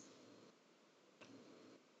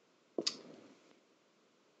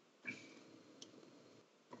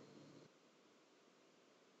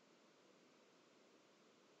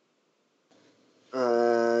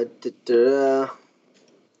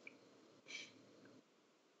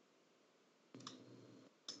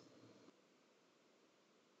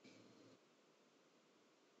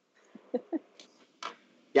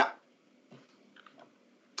 Yeah.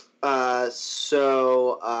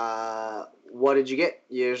 What did you get?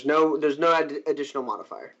 There's no additional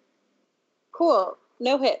modifier. Cool.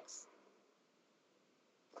 No hits.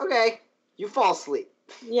 Okay. You fall asleep.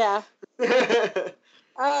 Yeah.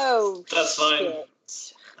 Oh, That's fine.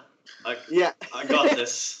 shit. I got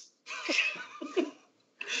this.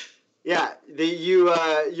 Yeah,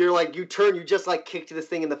 you're like, you turn, you just like kicked this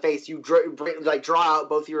thing in the face. You draw out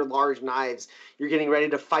both your large knives. You're getting ready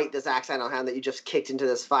to fight this axe handle hound that you just kicked into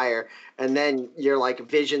this fire, and then your like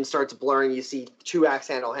vision starts blurring. You see 2 axe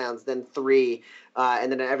handle hounds, then 3,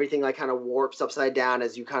 and then everything like kind of warps upside down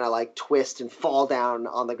as you kind of like twist and fall down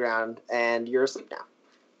on the ground, and you're asleep now.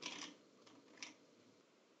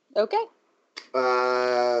 Okay.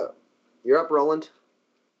 You're up, Roland.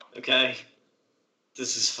 Okay.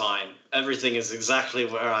 This is fine. Everything is exactly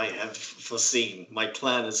where I have foreseen. My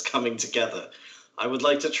plan is coming together. I would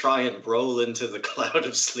like to try and roll into the cloud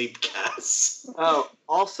of sleep gas. Oh,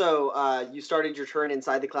 also, you started your turn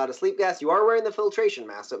inside the cloud of sleep gas. You are wearing the filtration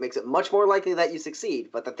mask, so it makes it much more likely that you succeed,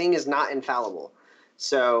 but the thing is not infallible.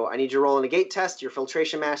 So I need you to roll a negate test. Your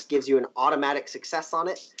filtration mask gives you an automatic success on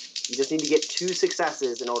it. You just need to get 2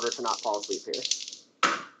 successes in order to not fall asleep here.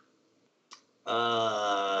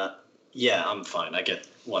 Yeah, I'm fine. I get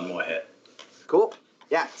 1 more hit. Cool.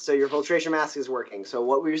 Yeah, so your filtration mask is working. So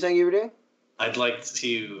what were you saying you were doing? I'd like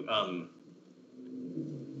to,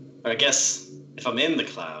 I guess if I'm in the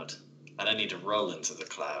cloud, I don't need to roll into the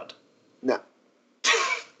cloud. No.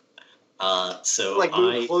 So like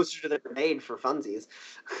move closer to the grenade for funsies.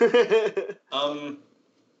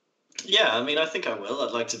 Yeah, I mean, I think I will.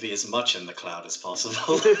 I'd like to be as much in the cloud as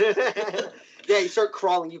possible. Yeah, you start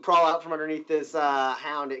crawling. You crawl out from underneath this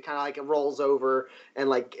hound. It kind of like it rolls over and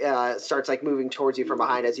like starts like moving towards you from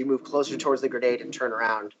behind as you move closer towards the grenade and turn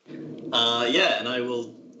around. Yeah, and I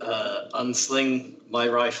will unsling my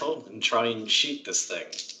rifle and try and shoot this thing.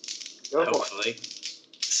 Hopefully,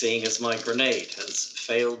 seeing as my grenade has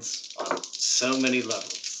failed on so many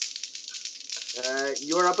levels.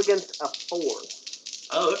 You are up against a 4.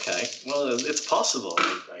 Oh, okay. Well, it's possible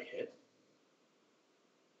I hit.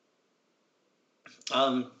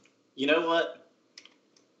 You know what?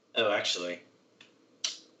 Oh, actually,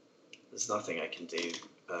 there's nothing I can do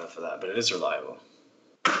for that, but it is reliable.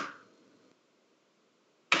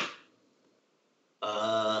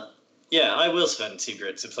 Yeah, I will spend 2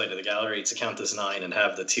 grit to play to the gallery to count as 9 and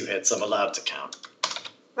have the 2 hits I'm allowed to count.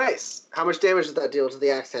 Nice. How much damage does that deal to the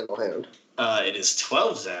axe handle hound? It is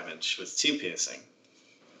 12 damage with 2 piercing.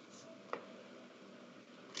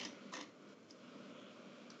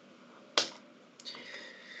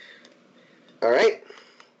 All right.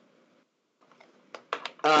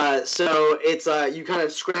 So it's you kind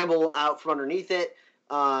of scramble out from underneath it,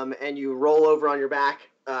 and you roll over on your back.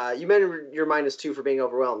 You meant your -2 for being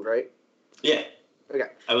overwhelmed, right? Yeah. Okay.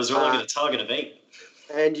 I was rolling at a target of 8.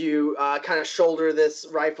 And you kind of shoulder this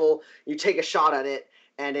rifle. You take a shot at it,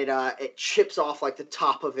 and it chips off like the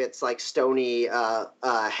top of its like stony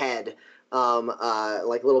head.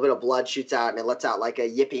 Like a little bit of blood shoots out, and it lets out like a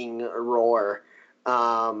yipping roar.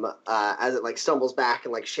 As it like stumbles back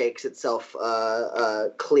and like shakes itself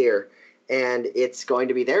clear, and it's going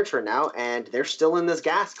to be their turn now, and they're still in this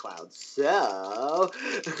gas cloud. So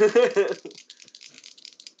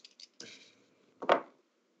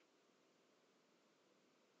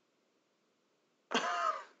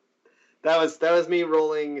that was me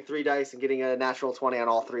rolling 3 dice and getting a natural 20 on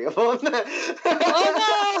all 3 of them.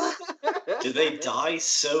 Oh no! Did they die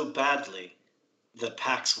so badly that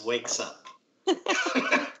Pax wakes up?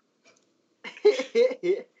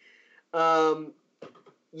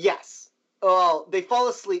 Yes. Well, they fall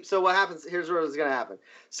asleep. So what happens? Here's what is going to happen.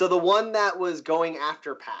 So the one that was going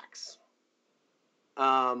after Pax,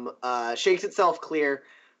 shakes itself clear,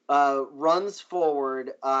 runs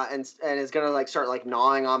forward, and is going to like start like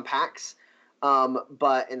gnawing on Pax,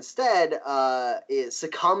 but instead, it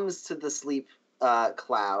succumbs to the sleep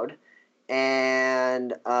cloud,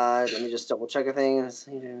 and let me just double check a thing.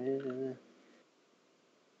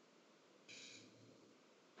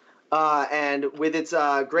 And with its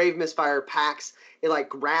grave misfire, Pax, it like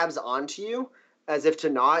grabs onto you as if to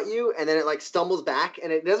gnaw at you, and then it like stumbles back,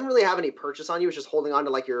 and it doesn't really have any purchase on you. It's just holding on to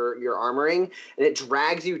like your armoring, and it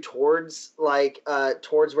drags you towards like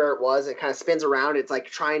towards where it was. It kind of spins around. It's like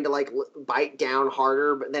trying to like bite down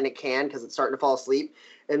harder, but then it can because it's starting to fall asleep.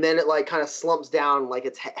 And then it like kind of slumps down like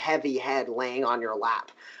its heavy head laying on your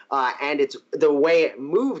lap. And it's the way it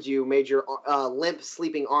moved you made your limp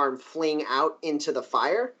sleeping arm fling out into the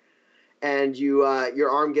fire. And your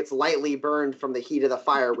arm gets lightly burned from the heat of the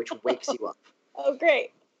fire, which wakes you up. Oh,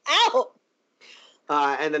 great. Ow!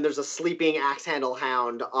 And then there's a sleeping axe handle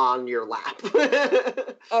hound on your lap.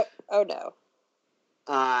 Oh no.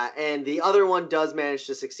 And the other one does manage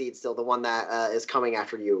to succeed still, the one that is coming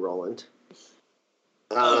after you, Roland.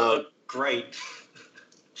 Great.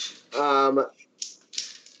 And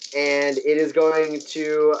it is going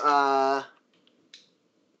to...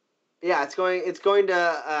 yeah, it's going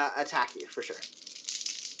to attack you for sure.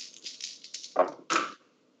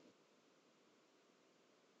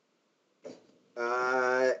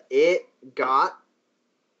 It got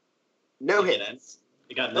no hits.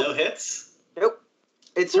 You got no hits? Nope.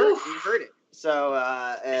 It's hurt. You heard it. So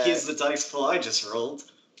here's the dice pool I just rolled.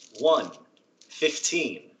 1,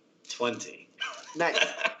 15, 20. Nice.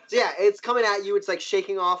 So yeah, it's coming at you. It's like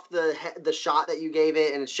shaking off the shot that you gave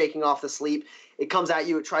it, and it's shaking off the sleep. It comes at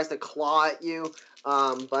you. It tries to claw at you,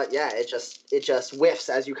 but yeah, it just whiffs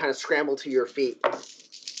as you kind of scramble to your feet.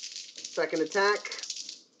 Second attack.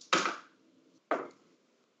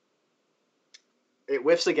 It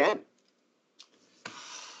whiffs again.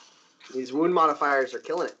 These wound modifiers are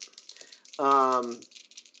killing it.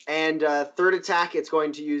 And third attack, it's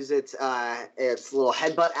going to use its little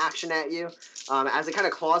headbutt action at you. As it kind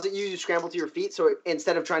of claws at you, you scramble to your feet. So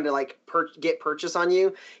instead of trying to like get purchase on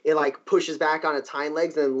you, it like pushes back on its hind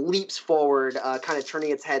legs and then leaps forward, kind of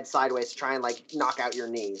turning its head sideways to try and like knock out your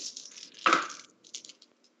knees.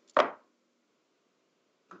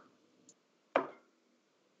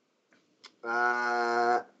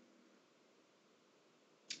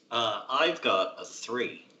 I've got a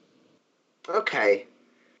 3. Okay.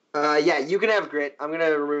 Yeah, you can have grit. I'm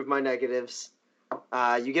gonna remove my negatives.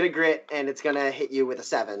 You get a grit, and it's gonna hit you with a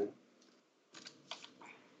 7.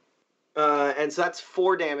 And so that's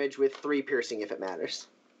 4 damage with 3 piercing, if it matters.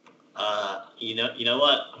 You know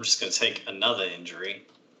what? I'm just gonna take another injury.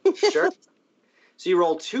 Sure. So you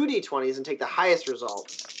roll 2 d20s and take the highest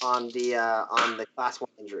result on the class 1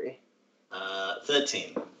 injury.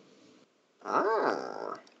 13.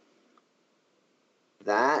 Ah.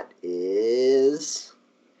 That is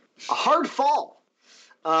a hard fall.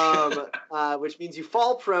 Which means you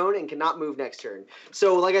fall prone and cannot move next turn.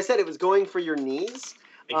 So, like I said, it was going for your knees,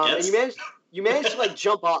 and you managed to like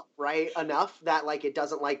jump up right enough that like it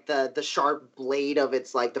doesn't like the sharp blade of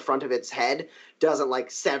its like the front of its head doesn't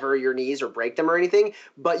like sever your knees or break them or anything.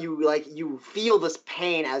 But you feel this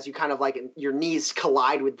pain as you kind of like your knees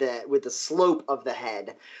collide with the slope of the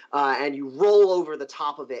head, and you roll over the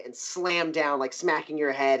top of it and slam down, like smacking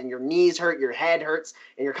your head, and your knees hurt, your head hurts,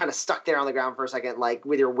 and you're kind of stuck there on the ground for a second, like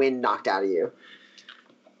with your wind knocked out of you.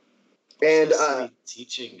 And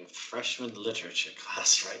teaching a freshman literature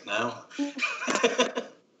class right now.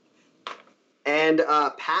 And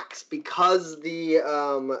Pax, because the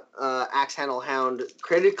Axe Handle Hound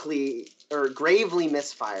gravely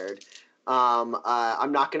misfired,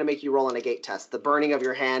 I'm not going to make you roll a negate test. The burning of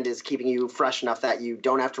your hand is keeping you fresh enough that you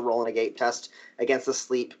don't have to roll a negate test against the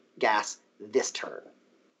sleep gas this turn.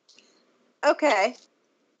 Okay.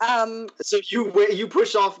 So you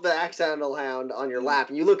push off the Axe Handle Hound on your lap,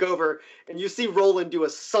 and you look over, and you see Roland do a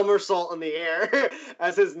somersault in the air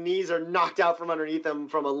as his knees are knocked out from underneath him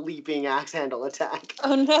from a leaping Axe Handle attack.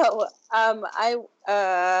 Oh no.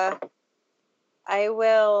 I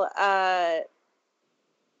will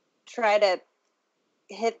try to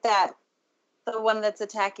hit the one that's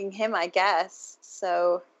attacking him, I guess.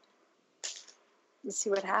 So let's see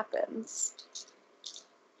what happens.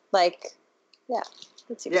 Like, yeah.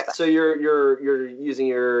 Yeah, so you're using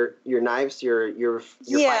your knives, your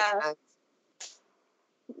fighting knives?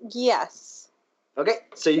 Yes. Okay,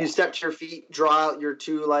 so you step to your feet, draw out your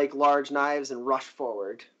 2 like large knives, and rush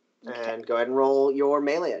forward. Okay. And go ahead and roll your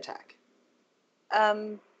melee attack.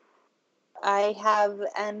 I have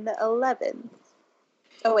an 11.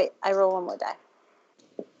 Oh wait, I roll one more die.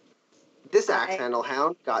 This Axe Handle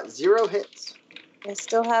Hound got 0 hits. I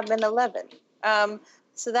still have an 11.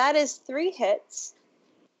 So that is 3 hits.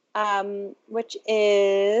 Which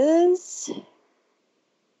is,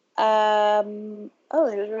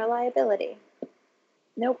 there's reliability.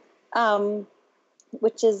 Nope.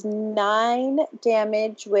 Which is 9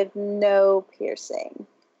 damage with no piercing.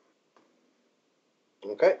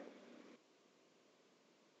 Okay.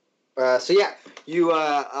 So yeah, you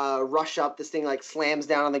rush up. This thing like slams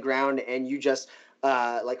down on the ground, and you just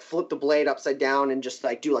like flip the blade upside down and just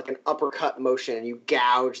like do like an uppercut motion, and you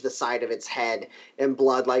gouge the side of its head, and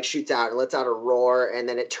blood like shoots out and lets out a roar, and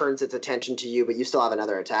then it turns its attention to you, but you still have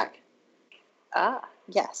another attack. Ah,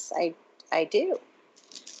 yes, I do.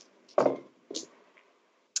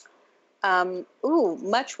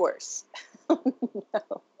 Much worse.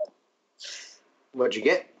 No. What'd you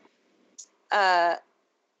get?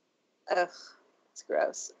 It's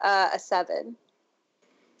gross. A 7.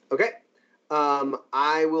 Okay.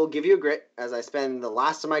 I will give you a grit as I spend the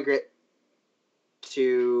last of my grit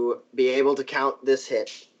to be able to count this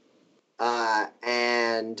hit.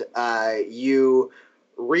 And you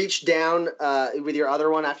reach down with your other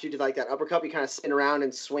one after you did like that uppercut. You kind of spin around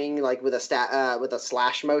and swing like with a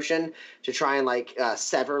slash motion to try and like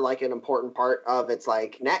sever like an important part of its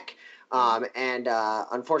like neck. And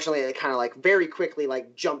unfortunately, it kind of like very quickly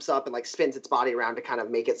like jumps up and like spins its body around to kind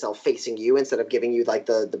of make itself facing you instead of giving you like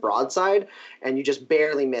the broadside, and you just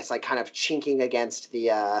barely miss, like kind of chinking against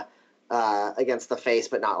the face,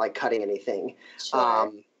 but not like cutting anything.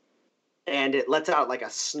 Sure. And it lets out like a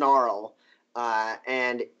snarl,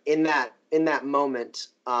 and in that moment,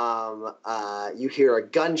 you hear a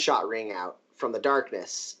gunshot ring out from the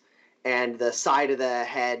darkness, and the side of the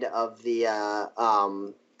head of the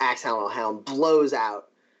Axe Handle Hound blows out,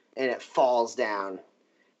 and it falls down,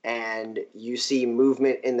 and you see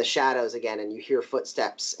movement in the shadows again, and you hear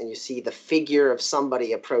footsteps, and you see the figure of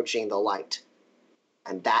somebody approaching the light.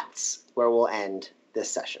 And that's where we'll end this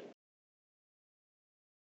session.